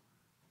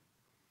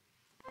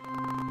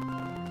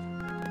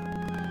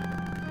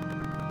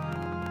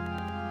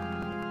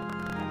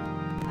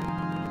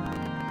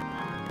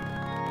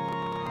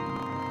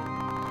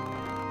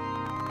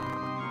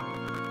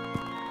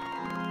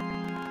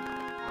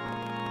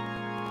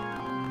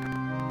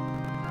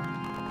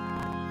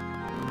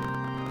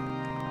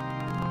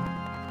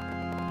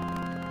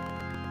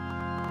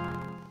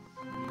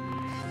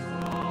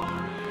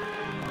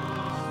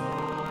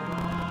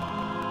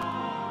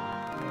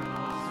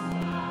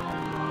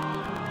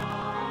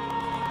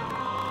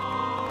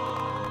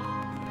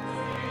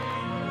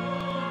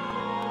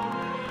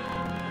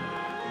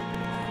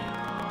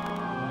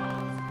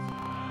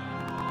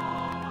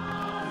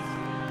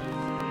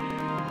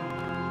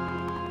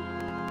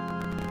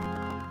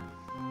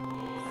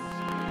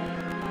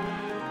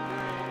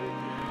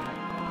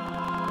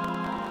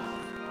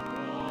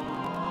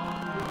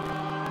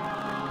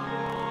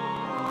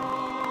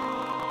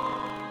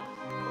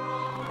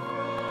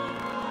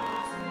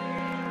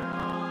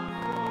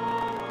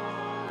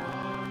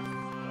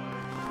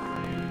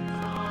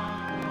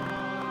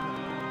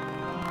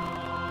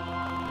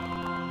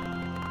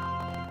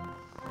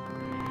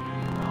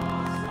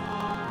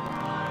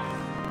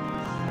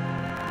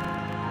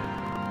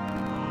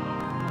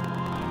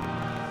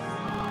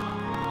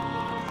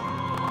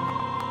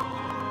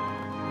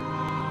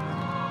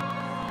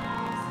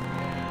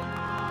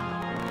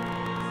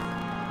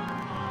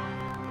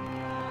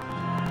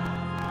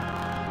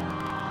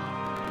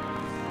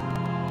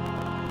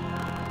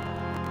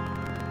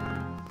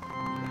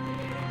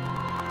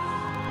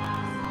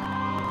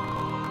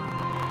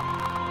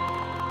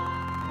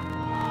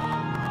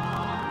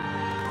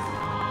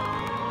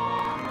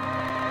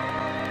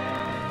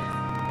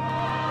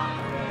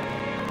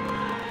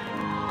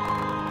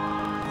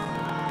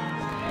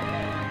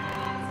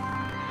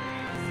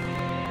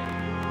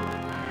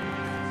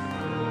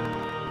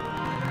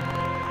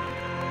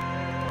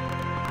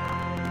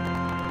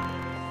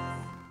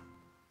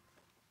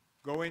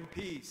 Go in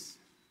peace.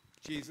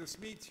 Jesus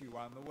meets you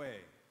on the way.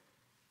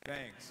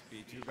 Thanks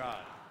be to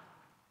God.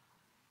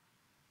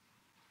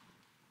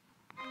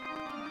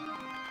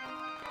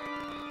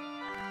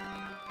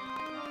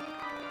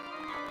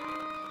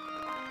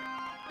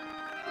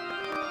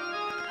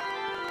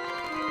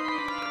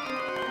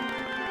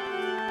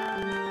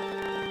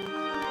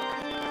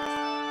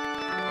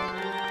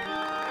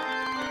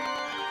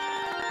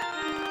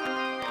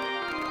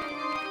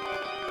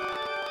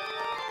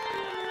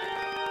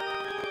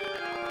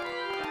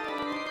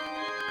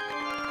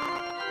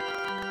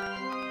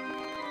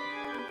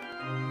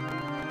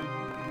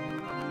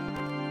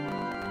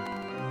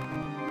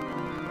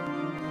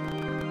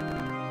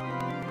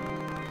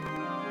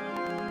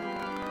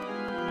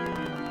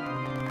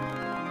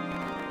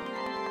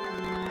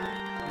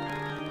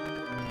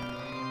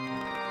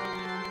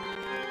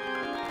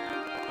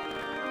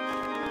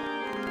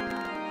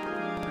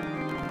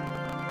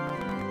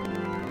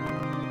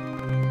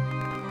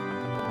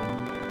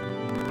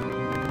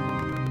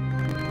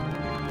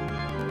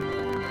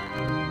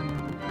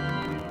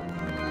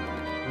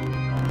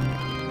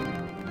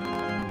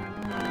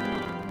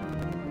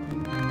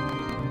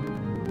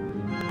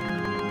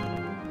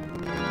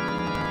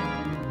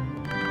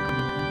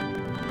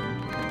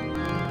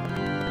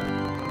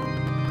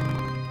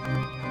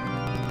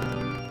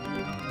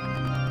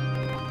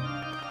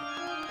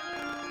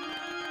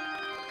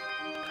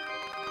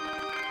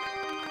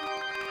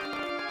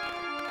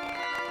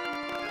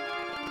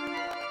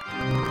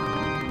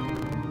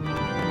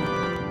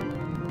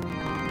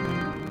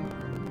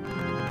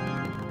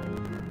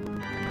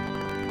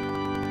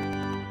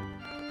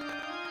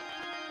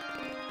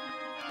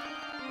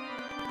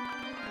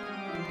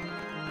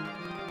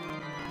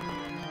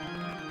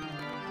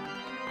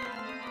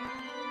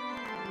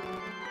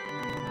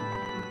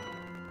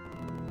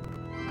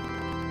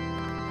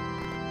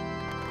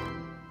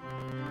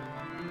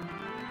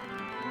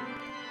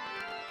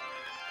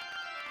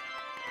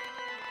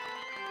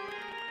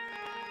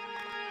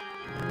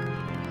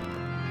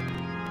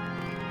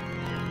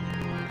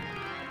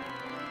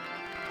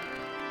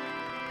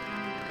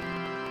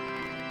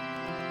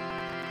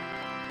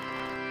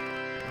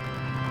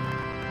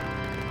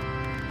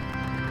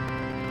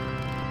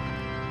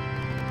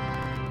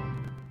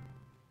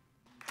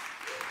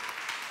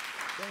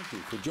 Thank you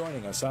for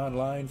joining us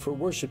online for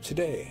worship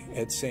today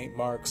at St.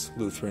 Mark's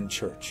Lutheran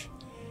Church.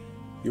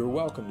 You're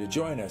welcome to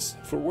join us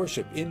for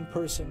worship in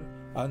person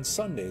on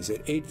Sundays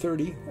at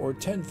 8:30 or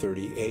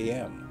 10:30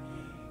 a.m.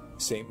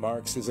 St.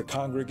 Mark's is a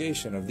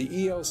congregation of the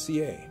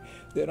ELCA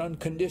that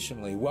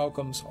unconditionally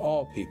welcomes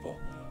all people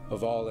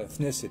of all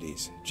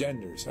ethnicities,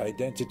 genders,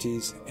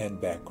 identities,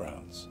 and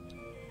backgrounds.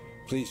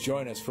 Please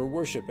join us for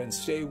worship and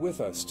stay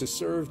with us to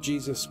serve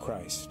Jesus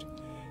Christ,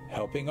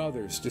 helping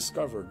others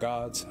discover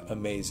God's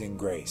amazing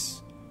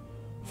grace.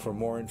 For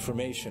more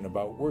information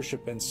about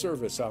worship and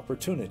service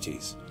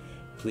opportunities,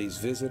 please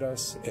visit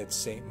us at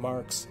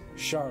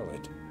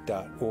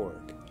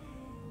stmarkscharlotte.org.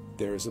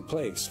 There is a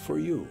place for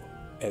you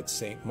at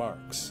St.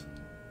 Mark's.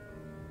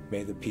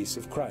 May the peace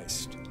of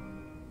Christ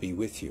be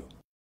with you.